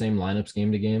playing with the same lineups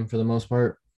game to game for the most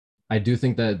part. I do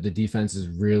think that the defense is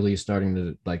really starting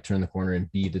to like turn the corner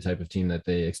and be the type of team that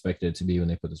they expected it to be when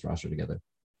they put this roster together.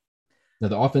 Now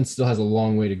the offense still has a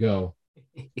long way to go.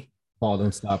 Paul,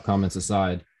 don't stop, comments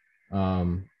aside.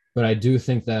 But I do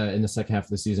think that in the second half of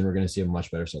the season, we're going to see a much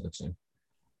better Celtics team.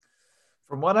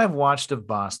 From what I've watched of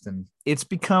Boston, it's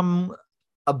become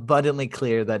abundantly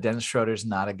clear that Dennis Schroeder's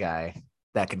not a guy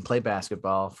that can play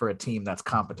basketball for a team that's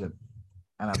competent.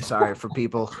 And I'm sorry for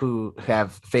people who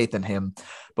have faith in him.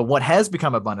 But what has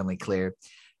become abundantly clear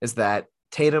is that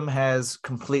Tatum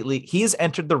he's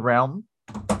entered the realm,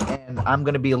 and I'm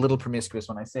going to be a little promiscuous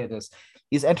when I say this.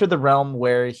 He's entered the realm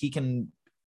where he can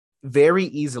very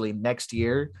easily next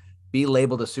year be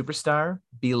labeled a superstar,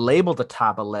 be labeled a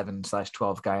top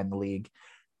 11/12 guy in the league,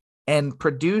 and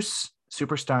produce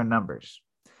superstar numbers.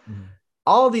 Mm-hmm.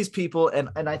 All of these people,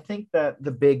 and I think that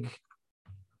the big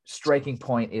striking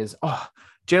point is,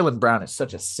 Jaylen Brown is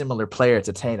such a similar player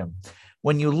to Tatum.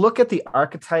 When you look at the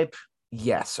archetype,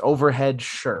 yes, overhead,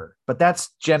 sure, but that's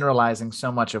generalizing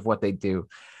so much of what they do.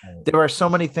 There are so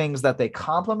many things that they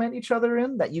complement each other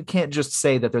in that you can't just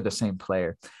say that they're the same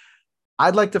player.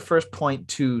 I'd like to first point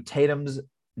to Tatum's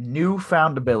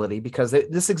newfound ability, because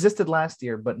this existed last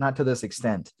year, but not to this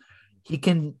extent. He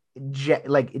can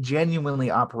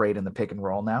genuinely operate in the pick and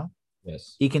roll now.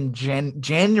 Yes. He can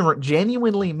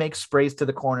genuinely make sprays to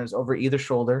the corners over either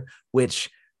shoulder, which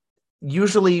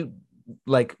usually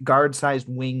like guard-sized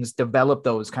wings develop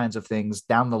those kinds of things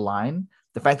down the line.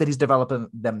 The fact that he's developing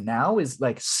them now is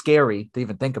like scary to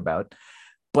even think about.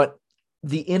 But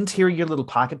the interior little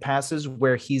pocket passes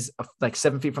where he's like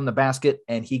 7 feet from the basket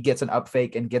and he gets an up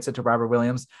fake and gets it to Robert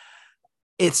Williams,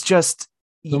 it's just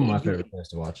some of my favorite players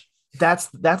to watch. That's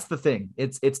the thing.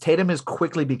 It's Tatum is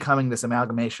quickly becoming this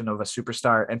amalgamation of a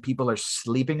superstar, and people are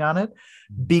sleeping on it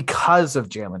because of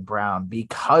Jaylen Brown,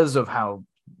 because of how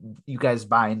you guys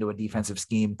buy into a defensive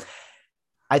scheme.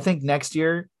 I think next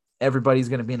year everybody's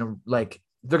going to be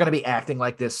they're going to be acting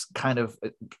like this kind of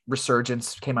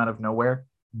resurgence came out of nowhere.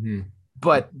 Mm-hmm.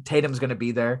 But Tatum's going to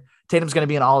be there. Tatum's going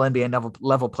to be an all NBA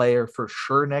level player for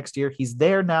sure next year. He's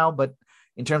there now, but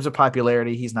in terms of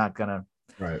popularity, he's not going to.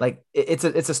 Right. Like it's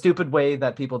a stupid way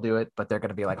that people do it, but they're going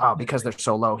to be like, oh, because they're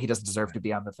so low, he doesn't deserve to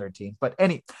be on the 13th. But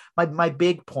my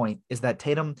big point is that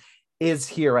Tatum is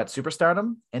here at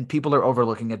superstardom, and people are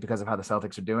overlooking it because of how the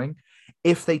Celtics are doing.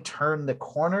 If they turn the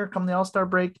corner come the All-Star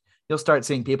break, you'll start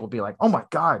seeing people be like, oh my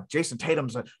God, Jason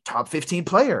Tatum's a top 15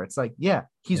 player. It's like, yeah,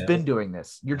 he's been doing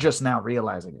this. You're just now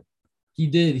realizing it. He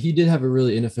did have a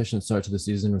really inefficient start to the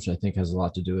season, which I think has a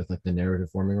lot to do with like the narrative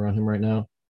forming around him right now.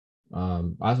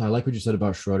 I like what you said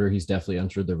about Schroeder. He's definitely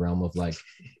entered the realm of like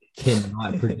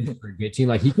cannot produce for a good team.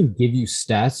 Like he can give you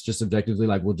stats just objectively,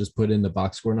 like we'll just put in the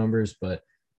box score numbers, but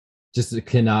just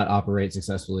cannot operate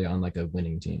successfully on like a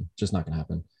winning team. Just not gonna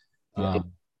happen. Yeah.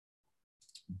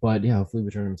 But yeah, hopefully we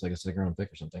turn him to like a second round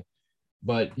pick or something.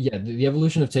 But yeah, the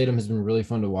evolution of Tatum has been really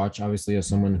fun to watch. Obviously, as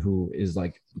someone who is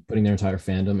like putting their entire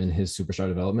fandom in his superstar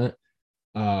development,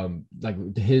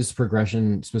 like his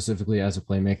progression specifically as a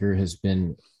playmaker has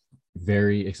been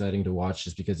very exciting to watch,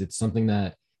 just because it's something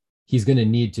that he's going to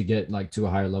need to get like to a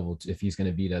higher level if he's going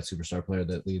to be that superstar player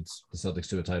that leads the Celtics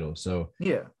to a title. So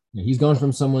Yeah. he's gone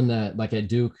from someone that like at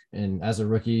Duke and as a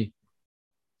rookie,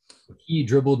 he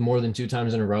dribbled more than 2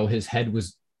 times in a row. His head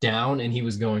was down and he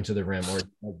was going to the rim, or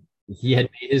like, he had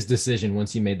made his decision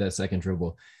once he made that second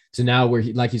dribble. So now where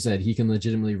he, like you said, he can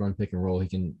legitimately run pick and roll. He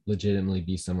can legitimately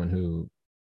be someone who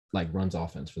like runs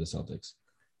offense for the Celtics.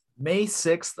 May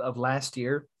 6th of last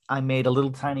year, I made a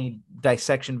little tiny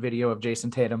dissection video of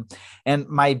Jason Tatum. And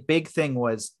my big thing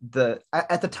was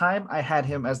at the time I had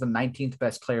him as the 19th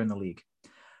best player in the league,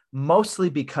 mostly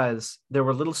because there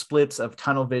were little splits of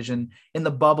tunnel vision in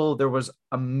the bubble. There was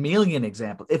a million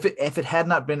examples. If it had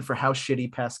not been for how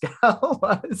shitty Pascal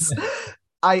was,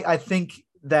 I think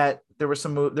that there were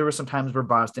some times where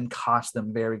Boston cost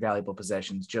them very valuable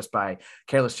possessions just by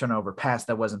careless turnover, pass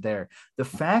that wasn't there. The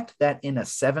fact that in a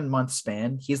 7-month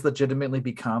span, he's legitimately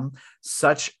become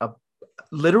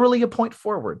literally a point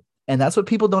forward. And that's what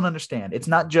people don't understand. It's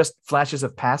not just flashes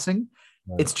of passing.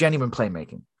 Right. It's genuine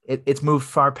playmaking. It's moved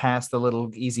far past the little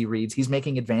easy reads. He's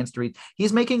making advanced reads.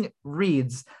 He's making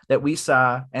reads that we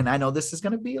saw. And I know this is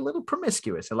going to be a little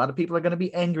promiscuous. A lot of people are going to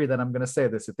be angry that I'm going to say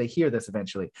this if they hear this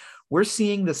eventually. We're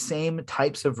seeing the same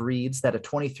types of reads that a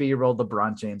 23-year-old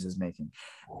LeBron James is making.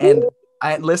 And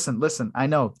listen, I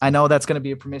know that's going to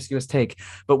be a promiscuous take,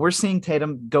 but we're seeing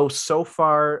Tatum go so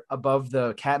far above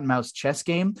the cat and mouse chess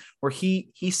game where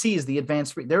he sees the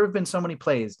advanced read. There have been so many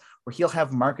plays where he'll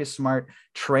have Marcus Smart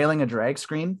trailing a drag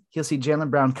screen. He'll see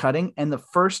Jaylen Brown cutting. And the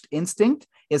first instinct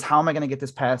is, how am I going to get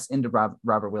this pass into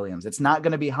Robert Williams? It's not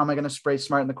going to be, how am I going to spray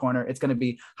Smart in the corner? It's going to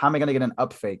be, how am I going to get an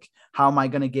up fake? How am I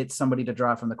going to get somebody to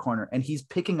draw from the corner? And he's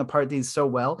picking apart these so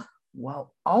well,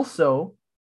 while also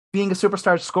being a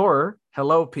superstar scorer.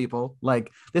 Hello, people.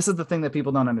 Like, this is the thing that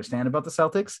people don't understand about the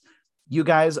Celtics. You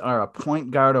guys are a point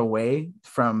guard away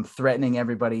from threatening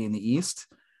everybody in the East.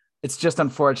 It's just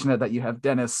unfortunate that you have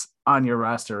Dennis on your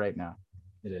roster right now.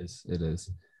 It is.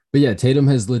 But yeah, Tatum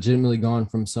has legitimately gone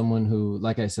from someone who,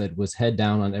 like I said, was head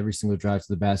down on every single drive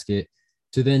to the basket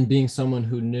to then being someone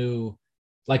who knew,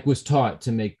 like was taught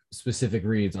to make specific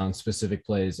reads on specific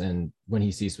plays. And when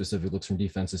he sees specific looks from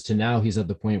defenses, to now he's at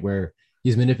the point where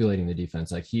he's manipulating the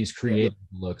defense. Like he's creating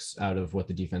looks out of what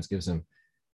the defense gives him.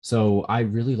 So I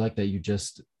really like that you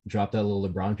just dropped that little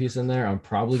LeBron piece in there. I'm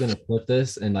probably going to flip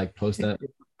this and like post that.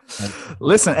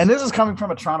 Listen, and this is coming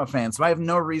from a Toronto fan, so I have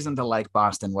no reason to like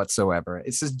Boston whatsoever.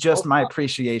 This is just my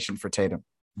appreciation for Tatum.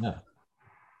 Yeah.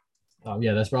 Oh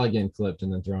yeah, that's probably getting clipped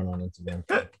and then thrown on Instagram.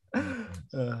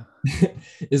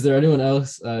 Is there anyone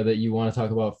else that you want to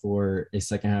talk about for a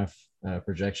second half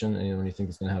projection? Anyone you think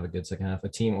is going to have a good second half, a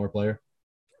team or player?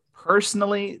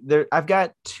 Personally, I've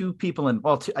got two people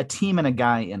a team and a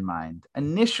guy in mind.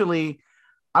 Initially,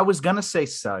 I was going to say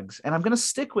Suggs, and I'm going to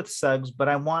stick with Suggs, but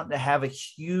I want to have a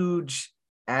huge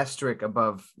asterisk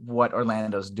above what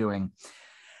Orlando's doing.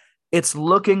 It's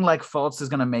looking like Fultz is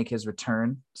going to make his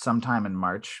return sometime in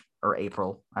March or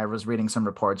April. I was reading some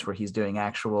reports where he's doing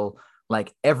actual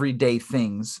like everyday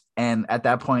things. And at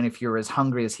that point, if you're as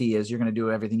hungry as he is, you're going to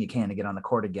do everything you can to get on the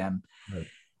court again. Right.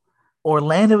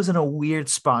 Orlando is in a weird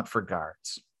spot for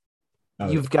guards.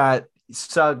 You've got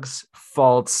Suggs,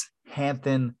 Fultz,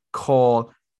 Hampton,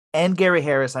 Cole, and Gary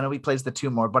Harris. I know he plays the two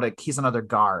more, but he's another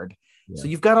guard. Yeah. So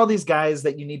you've got all these guys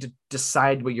that you need to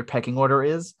decide what your pecking order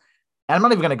is. And I'm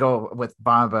not even going to go with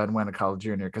Bamba and Wendell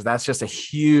Jr. because that's just a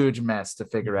huge mess to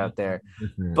figure out there.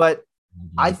 But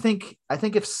I think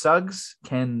if Suggs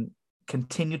can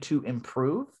continue to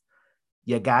improve,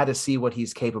 you got to see what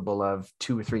he's capable of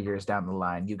 2 or 3 years down the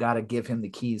line. You got to give him the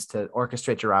keys to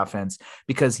orchestrate your offense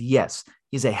because, yes,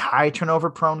 he's a high turnover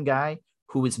prone guy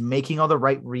who is making all the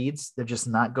right reads. They're just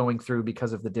not going through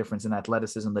because of the difference in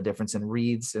athleticism, the difference in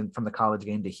reads and from the college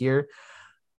game to here.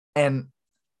 And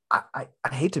I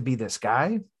hate to be this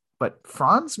guy, but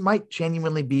Franz might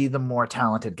genuinely be the more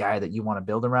talented guy that you want to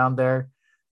build around there.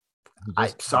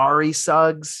 I'm sorry,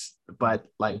 Suggs, but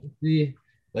like you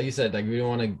said, like we don't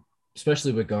want to,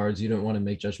 especially with guards, you don't want to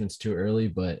make judgments too early.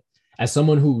 But as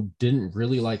someone who didn't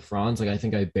really like Franz, like I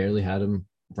think I barely had him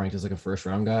ranked as like a first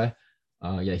round guy.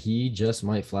 Yeah, he just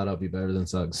might flat out be better than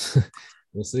Suggs.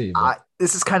 We'll see.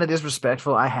 This is kind of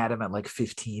disrespectful. I had him at like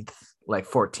 15th, like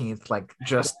 14th, like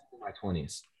just in my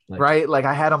 20s. Right? Like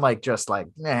I had him like just like,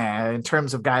 in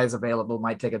terms of guys available,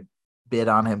 might take a bid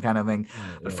on him kind of thing.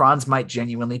 But Franz might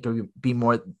genuinely be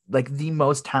more like the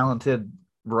most talented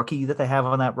rookie that they have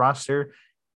on that roster,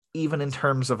 even in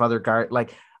terms of other guard.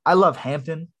 Like I love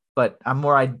Hampton, but I'm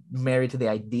more married to the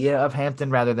idea of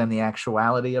Hampton rather than the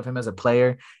actuality of him as a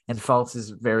player. And Fultz is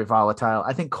very volatile.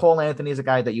 I think Cole Anthony is a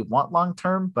guy that you want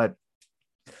long-term, but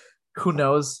who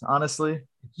knows, honestly.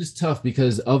 It's just tough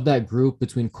because of that group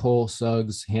between Cole,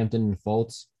 Suggs, Hampton, and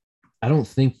Fultz. I don't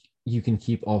think you can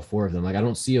keep all four of them. Like I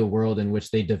don't see a world in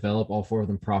which they develop all four of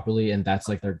them properly, and that's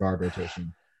like their guard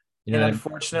rotation. You know, and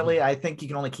unfortunately, I think you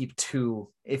can only keep two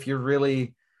if you're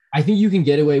really. I think you can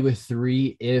get away with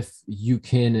three if you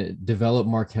can develop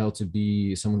Markelle to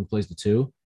be someone who plays the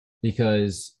two,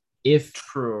 because if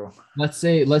true, let's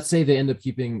say they end up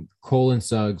keeping Cole and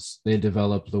Suggs, they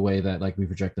develop the way that like we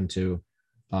project them to.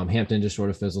 Hampton just sort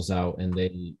of fizzles out, and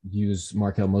they use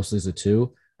Markelle mostly as a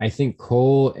two. I think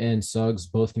Cole and Suggs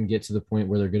both can get to the point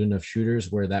where they're good enough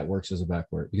shooters where that works as a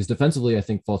backcourt. Because defensively, I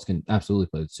think Fultz can absolutely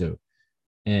play the two,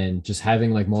 and just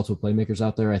having like multiple playmakers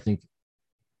out there, I think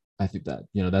that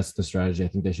that's the strategy I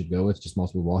think they should go with, just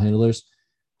multiple ball handlers.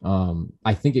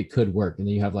 I think it could work, and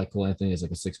then you have like Cole Anthony as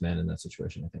like a six man in that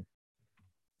situation.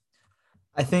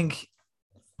 I think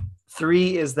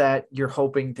 3 is that you're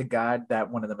hoping to God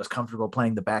that one of them is comfortable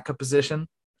playing the backup position.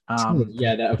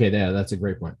 That's a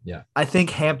great point. Yeah, I think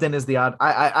Hampton is the odd.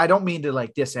 I don't mean to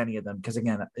like diss any of them because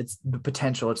again, it's the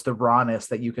potential, it's the rawness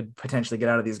that you could potentially get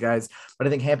out of these guys. But I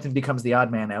think Hampton becomes the odd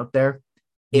man out there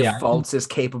if Fultz is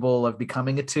capable of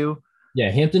becoming a 2. Yeah,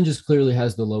 Hampton just clearly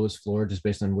has the lowest floor just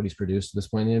based on what he's produced at this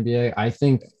point in the NBA. I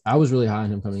think I was really high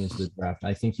on him coming into the draft.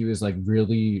 I think he was like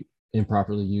really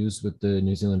improperly used with the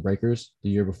New Zealand Breakers the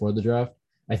year before the draft.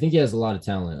 I think he has a lot of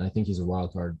talent. I think he's a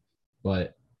wild card,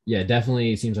 but yeah,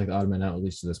 definitely seems like the odd man out, at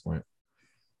least to this point.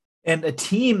 And a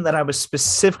team that I was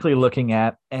specifically looking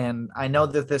at, and I know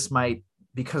that this might,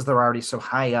 because they're already so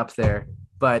high up there,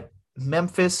 but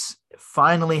Memphis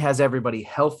finally has everybody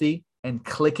healthy and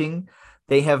clicking.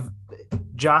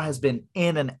 Ja has been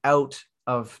in and out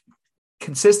of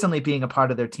consistently being a part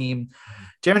of their team.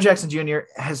 Jaren Jackson Jr.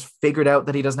 has figured out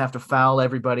that he doesn't have to foul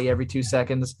everybody every 2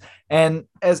 seconds. And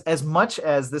as much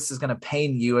as this is going to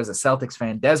pain you as a Celtics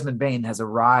fan, Desmond Bane has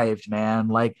arrived, man.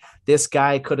 Like this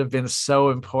guy could have been so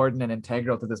important and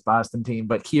integral to this Boston team,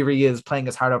 but here he is playing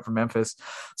his heart out for Memphis.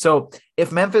 So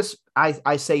if Memphis,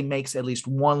 I say, makes at least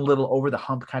one little over the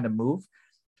hump kind of move,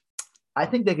 I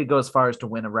think they could go as far as to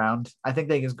win a round. I think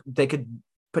they could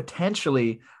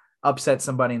potentially upset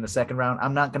somebody in the second round.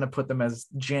 I'm not going to put them as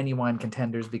genuine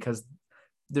contenders because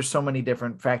there's so many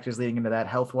different factors leading into that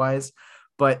health-wise.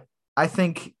 But I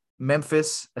think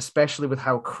Memphis, especially with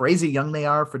how crazy young they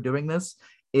are for doing this,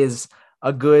 is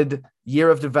a good year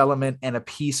of development and a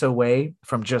piece away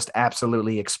from just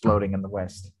absolutely exploding in the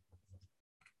West.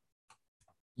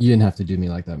 You didn't have to do me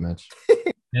like that, Mitch.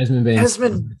 Desmond Bane.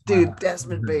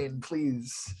 Desmond Bane,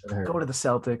 please go to the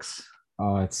Celtics.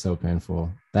 Oh, it's so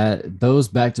painful. Those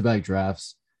back-to-back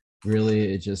drafts,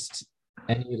 really, it just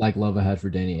any like love I had for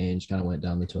Danny Ainge kind of went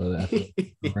down the toilet.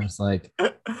 It's like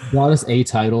brought us a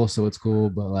title, so it's cool,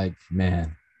 but like,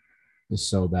 man, it's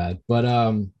so bad. But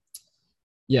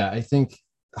yeah, I think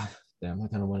damn, I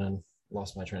kind of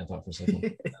lost my train of thought for a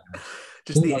second.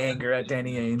 Just the anger at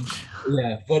Danny Ainge.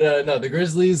 Yeah, but no, the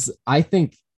Grizzlies, I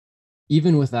think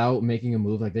even without making a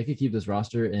move, like they could keep this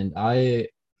roster, and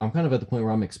I'm kind of at the point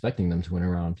where I'm expecting them to win a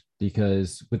round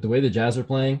because with the way the Jazz are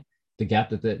playing, the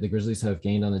gap that the Grizzlies have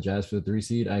gained on the Jazz for the 3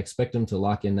 seed, I expect them to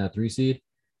lock in that 3 seed.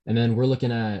 And then we're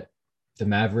looking at the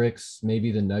Mavericks,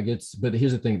 maybe the Nuggets. But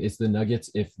here's the thing. It's the Nuggets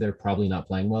if they're probably not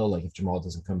playing well, like if Jamal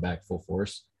doesn't come back full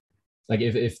force. Like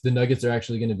if the Nuggets are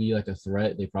actually going to be like a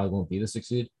threat, they probably won't be the 6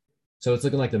 seed. So it's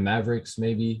looking like the Mavericks,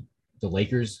 maybe the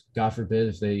Lakers, God forbid,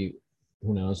 if they,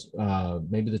 who knows,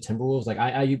 maybe the Timberwolves. Like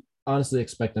I honestly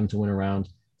expect them to win a round.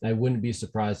 I wouldn't be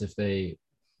surprised if they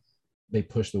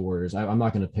push the Warriors. I'm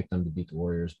not going to pick them to beat the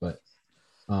Warriors, but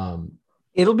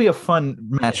it'll be a fun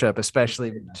matchup,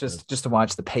 especially just to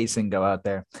watch the pacing go out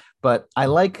there. But I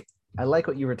like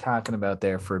what you were talking about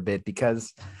there for a bit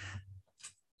because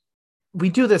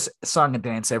we do this song and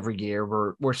dance every year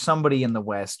where somebody in the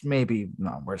West, we're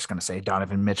just going to say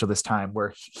Donovan Mitchell this time,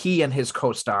 where he and his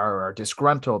co-star are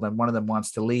disgruntled and one of them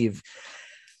wants to leave.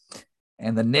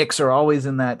 And the Knicks are always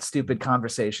in that stupid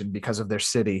conversation because of their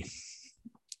city.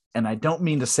 And I don't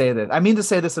mean to say that. I mean to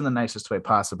say this in the nicest way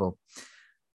possible.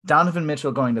 Donovan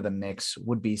Mitchell going to the Knicks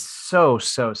would be so,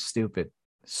 so stupid.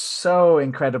 So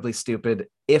incredibly stupid,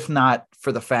 if not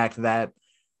for the fact that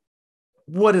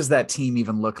what does that team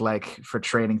even look like for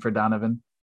trading for Donovan?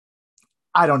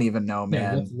 I don't even know,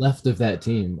 man. What's left of that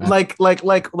team? Like,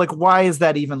 why is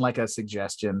that even like a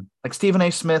suggestion? Like Stephen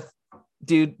A. Smith,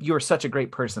 dude, you're such a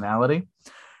great personality.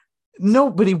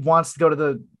 Nobody wants to go to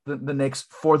the Knicks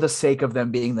for the sake of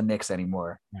them being the Knicks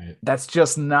anymore. Right. That's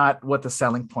just not what the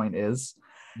selling point is.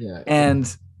 Yeah. And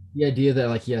The idea that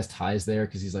like he has ties there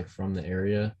because he's like from the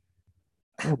area,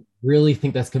 I don't really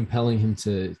think that's compelling him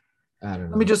to. I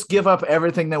don't let me know. just give up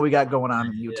everything that we got going on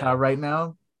in Utah Yeah. right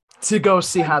now to go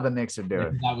see how the Knicks are Yeah,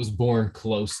 doing. 'cause I was born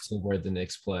close to where the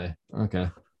Knicks play. Okay.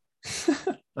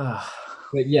 Ugh.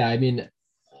 But yeah, I mean,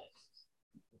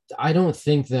 I don't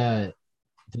think that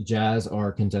the Jazz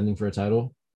are contending for a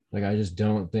title. Like, I just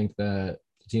don't think that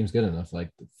the team's good enough. Like,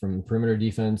 from perimeter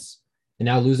defense, and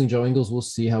now losing Joe Ingles, we'll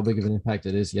see how big of an impact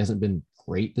it is. He hasn't been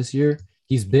great this year.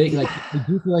 He's big. Like, I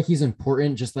do feel like he's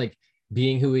important, just like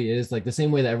being who he is. Like, the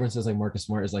same way that everyone says, like, Marcus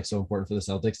Smart is like so important for the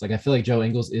Celtics. Like, I feel like Joe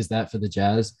Ingles is that for the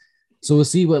Jazz. So we'll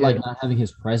see what like not having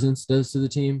his presence does to the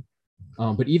team.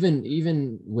 But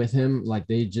even with him, like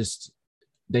they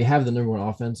have the number one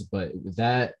offense, but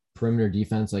that perimeter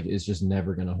defense like is just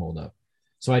never going to hold up.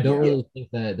 So I don't Yeah. really think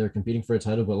that they're competing for a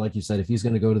title. But like you said, if he's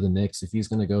going to go to the Knicks, if he's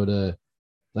going to go to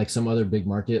like some other big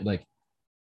market, like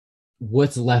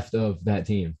what's left of that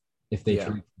team if they trade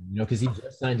him, because he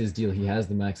just signed his deal. He has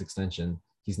the max extension.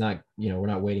 He's not, we're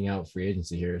not waiting out free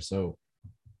agency here. So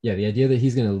yeah, the idea that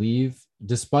he's going to leave,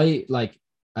 despite like,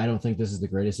 I don't think this is the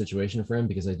greatest situation for him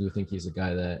because I do think he's a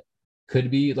guy that could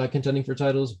be like contending for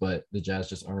titles, but the Jazz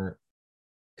just aren't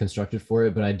constructed for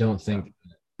it. But I don't think,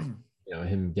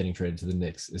 him getting traded to the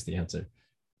Knicks is the answer.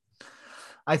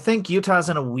 I think Utah's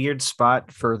in a weird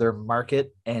spot for their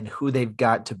market and who they've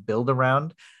got to build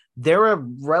around. They're a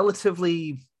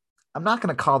relatively, I'm not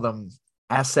going to call them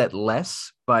asset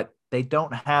less, but they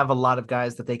don't have a lot of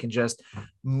guys that they can just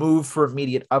move for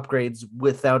immediate upgrades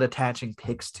without attaching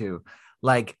picks to.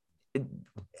 Like,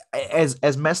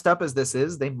 as messed up as this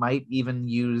is, they might even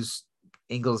use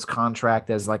Ingles' contract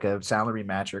as like a salary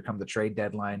matcher come the trade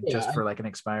deadline just for like an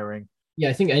expiring. Yeah,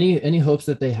 I think any hopes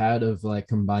that they had of like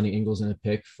combining Ingles and a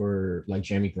pick for like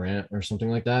Jeremy Grant or something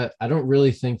like that, I don't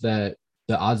really think that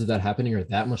the odds of that happening are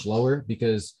that much lower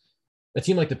because a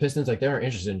team like the Pistons, like they aren't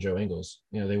interested in Joe Ingles.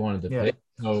 They wanted to pick.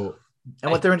 So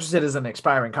what they're interested in is an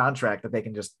expiring contract that they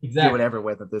can just do whatever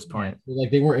with at this point. Yeah.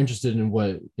 Like they weren't interested in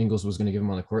what Ingles was going to give them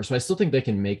on the court. So I still think they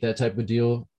can make that type of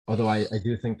deal. Although I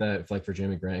do think that like for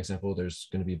Jeremy Grant example, there's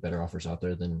going to be better offers out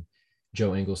there than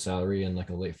Joe Ingles' salary and like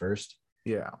a late first.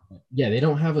 Yeah. Yeah, they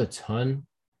don't have a ton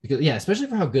because especially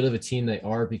for how good of a team they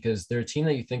are, because they're a team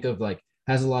that you think of like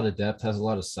has a lot of depth, has a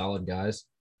lot of solid guys,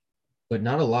 but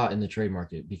not a lot in the trade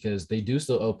market because they do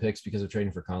still owe picks because of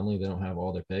trading for Conley. They don't have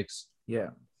all their picks. Yeah.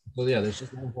 So yeah, there's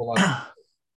just not a whole lot.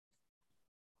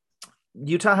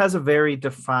 Utah has a very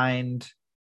defined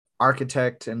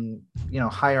architect and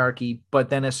hierarchy, but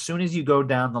then as soon as you go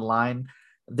down the line,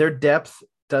 their depth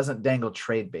doesn't dangle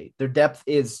trade bait. Their depth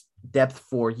is depth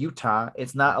for Utah.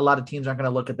 It's not, a lot of teams aren't going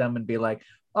to look at them and be like,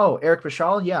 oh, Eric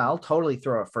Paschall, yeah, I'll totally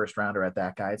throw a first rounder at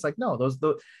that guy. It's like, no,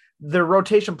 they're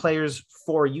rotation players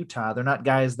for Utah. They're not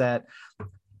guys that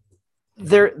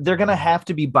they're going to have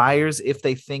to be buyers if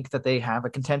they think that they have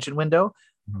a contention window.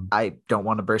 Mm-hmm. I don't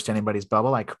want to burst anybody's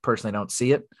bubble. I personally don't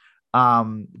see it.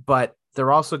 But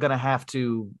they're also going to have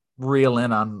to reel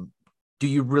in on, do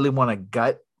you really want to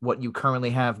gut what you currently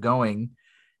have going?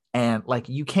 And like,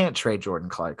 you can't trade Jordan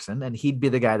Clarkson and he'd be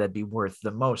the guy that'd be worth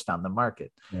the most on the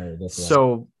market. Right,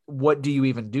 so what do you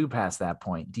even do past that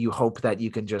point? Do you hope that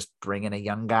you can just bring in a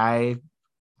young guy,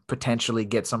 potentially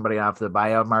get somebody off the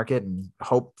buyout market and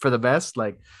hope for the best?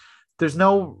 Like, there's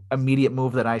no immediate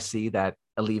move that I see that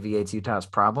alleviates Utah's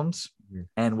problems. Mm-hmm.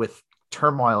 And with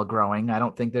turmoil growing, I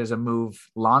don't think there's a move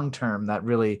long-term that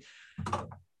really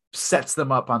sets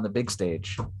them up on the big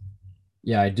stage.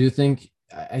 Yeah, I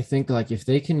think like if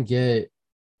they can get,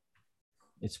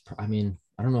 I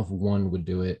don't know if one would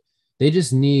do it. They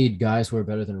just need guys who are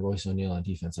better than Royce O'Neal on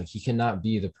defense. Like he cannot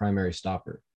be the primary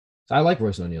stopper. So I like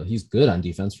Royce O'Neal. He's good on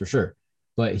defense for sure,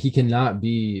 but he cannot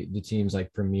be the team's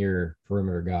like premier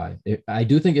perimeter guy. I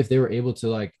do think if they were able to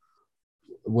like,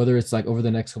 whether it's like over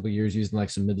the next couple of years using like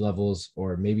some mid-levels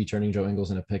or maybe turning Joe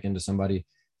Ingles and a pick into somebody,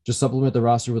 just supplement the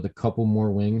roster with a couple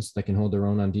more wings that can hold their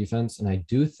own on defense. And I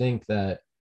do think that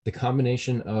the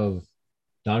combination of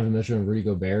Donovan Mitchell and Rudy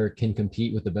Gobert can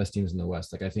compete with the best teams in the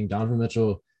West. Like I think Donovan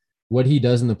Mitchell, what he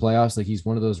does in the playoffs, like he's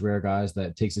one of those rare guys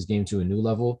that takes his game to a new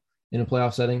level in a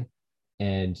playoff setting.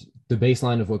 And the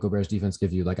baseline of what Gobert's defense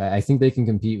gives you, like I think they can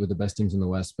compete with the best teams in the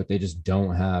West, but they just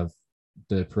don't have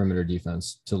the perimeter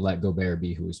defense to let Gobert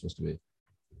be who he's supposed to be.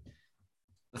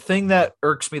 The thing that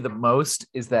irks me the most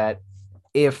is that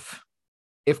if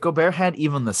Gobert had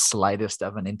even the slightest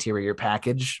of an interior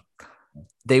package,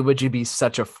 they would be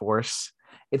such a force.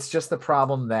 It's just the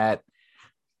problem that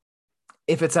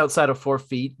if it's outside of 4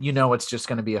 feet, you know it's just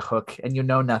going to be a hook, and you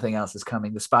know nothing else is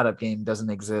coming. The spot up game doesn't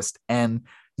exist, and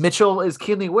Mitchell is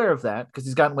keenly aware of that because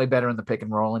he's gotten way better in the pick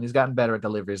and roll, and he's gotten better at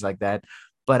deliveries like that.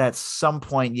 But at some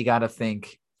point, you got to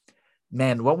think,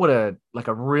 man, what would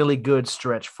a really good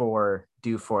stretch 4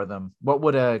 do for them? What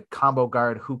would a combo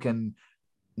guard who can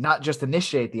not just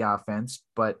initiate the offense,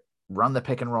 but run the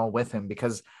pick and roll with him?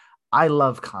 Because I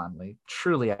love Conley.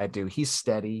 Truly, I do. He's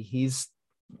steady. He's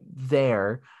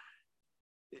there.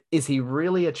 Is he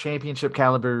really a championship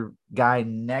caliber guy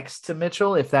next to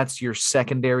Mitchell? If that's your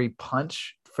secondary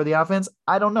punch for the offense,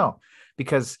 I don't know,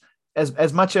 because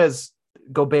as much as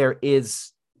Gobert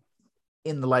is,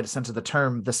 in the lightest sense of the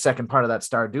term, the second part of that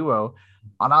star duo,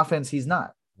 on offense, he's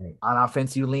not. Right. On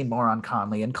offense, you lean more on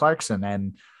Conley and Clarkson.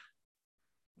 And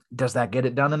does that get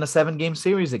it done in a 7-game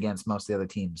series against most of the other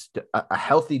teams? A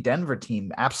healthy Denver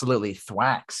team absolutely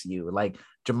thwacks you. Like,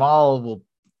 Jamal will,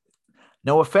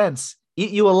 no offense,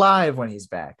 eat you alive when he's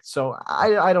back. So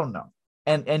I don't know.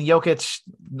 And Jokic,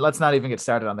 let's not even get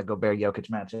started on the Gobert Jokic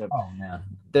matchup. Oh man,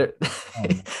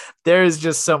 there is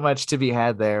just so much to be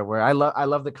had there. Where I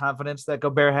love the confidence that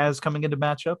Gobert has coming into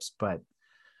matchups, but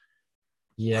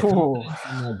yeah,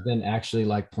 then actually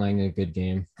like playing a good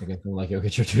game against like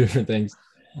Jokic are two different things.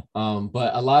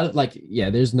 But a lot of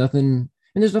there's nothing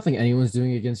anyone's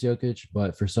doing against Jokic.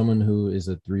 But for someone who is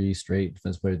a 3 straight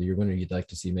defense player of the year winner, you'd like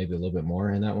to see maybe a little bit more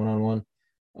in that one-on-one.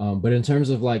 But in terms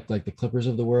of like the Clippers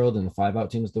of the world and the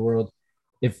 5-out teams of the world,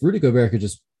 if Rudy Gobert could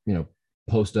just,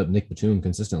 post up Nick Batum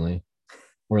consistently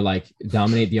or like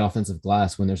dominate the offensive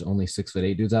glass when there's only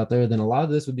 6'8" dudes out there, then a lot of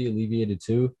this would be alleviated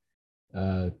too.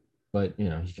 But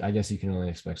I guess you can only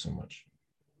expect so much.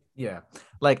 Yeah.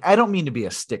 Like, I don't mean to be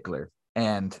a stickler,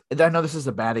 and I know this is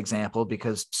a bad example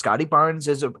because Scotty Barnes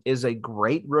is a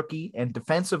great rookie, and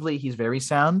defensively he's very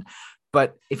sound.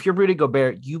 But if you're Rudy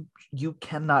Gobert, you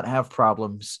cannot have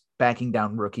problems backing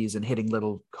down rookies and hitting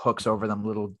little hooks over them,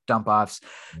 little dump offs,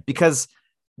 because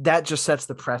that just sets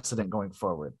the precedent going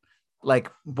forward.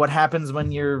 Like, what happens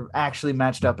when you're actually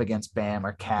matched up against Bam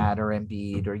or Cat or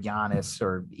Embiid or Giannis,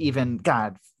 or even,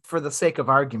 God, for the sake of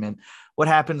argument, what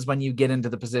happens when you get into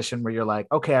the position where you're like,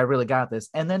 okay, I really got this,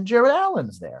 and then Jared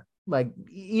Allen's there? Like,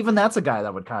 even that's a guy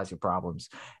that would cause you problems.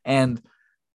 And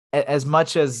as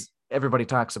much as everybody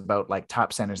talks about like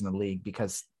top centers in the league,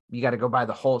 because you got to go by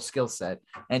the whole skill set.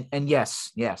 And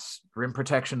yes, rim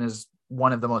protection is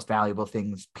one of the most valuable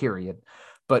things, period.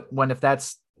 But if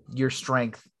that's your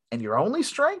strength and your only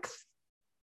strength,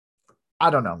 I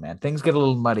don't know, man. Things get a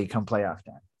little muddy come playoff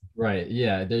time. Right.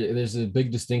 Yeah. There's a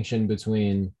big distinction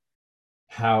between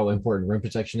how important rim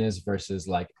protection is versus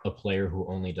like a player who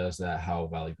only does that, how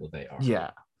valuable they are.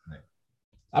 Yeah. Right.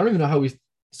 I don't even know how we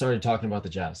started talking about the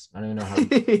Jazz. I don't even know how.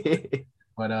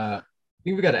 But I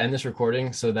think we got to end this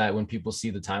recording so that when people see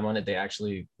the time on it, they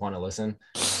actually want to listen.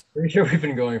 Pretty sure we've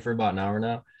been going for about an hour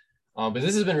now. But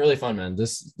this has been really fun, man.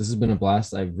 This has been a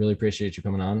blast. I really appreciate you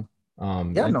coming on.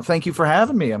 Thank you for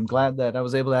having me. I'm glad that I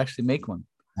was able to actually make one.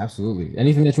 Absolutely.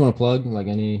 Anything that you want to plug?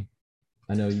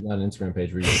 I know you got an Instagram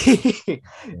page where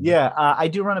you I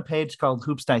do run a page called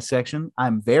Hoops Dissection.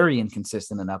 I'm very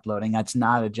inconsistent in uploading. That's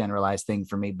not a generalized thing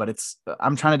for me, but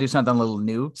I'm trying to do something a little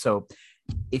new. So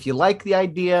if you like the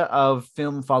idea of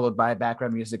film followed by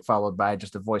background music followed by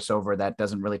just a voiceover that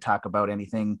doesn't really talk about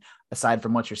anything aside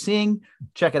from what you're seeing,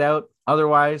 check it out.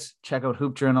 Otherwise, check out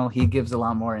Hoop Journal. He gives a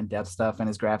lot more in-depth stuff, and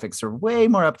his graphics are way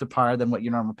more up to par than what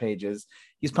your normal page is.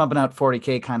 He's pumping out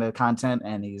 40K kind of content,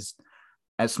 and he's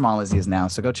as small as he is now.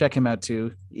 So go check him out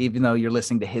too, even though you're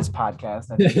listening to his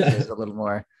podcast. I think there's a little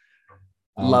more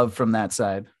love from that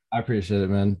side. I appreciate it,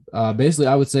 man. Basically,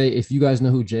 I would say if you guys know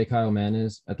who J. Kyle Mann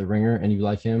is at The Ringer and you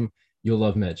like him, you'll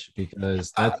love Mitch,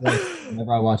 because that's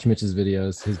whenever I watch Mitch's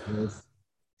videos,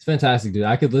 it's fantastic, dude.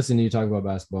 I could listen to you talk about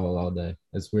basketball all day.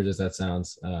 As weird as that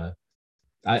sounds. I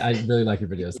really like your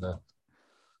videos, though.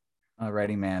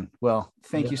 Alrighty, man. Well,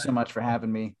 thank you so much for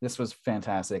having me. This was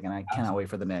fantastic, and I cannot wait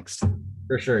for the next.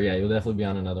 For sure. Yeah, you'll definitely be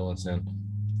on another one soon.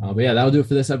 But yeah, that'll do it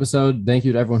for this episode. Thank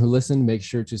you to everyone who listened. Make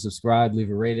sure to subscribe, leave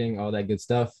a rating, all that good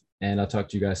stuff. And I'll talk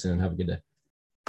to you guys soon. Have a good day.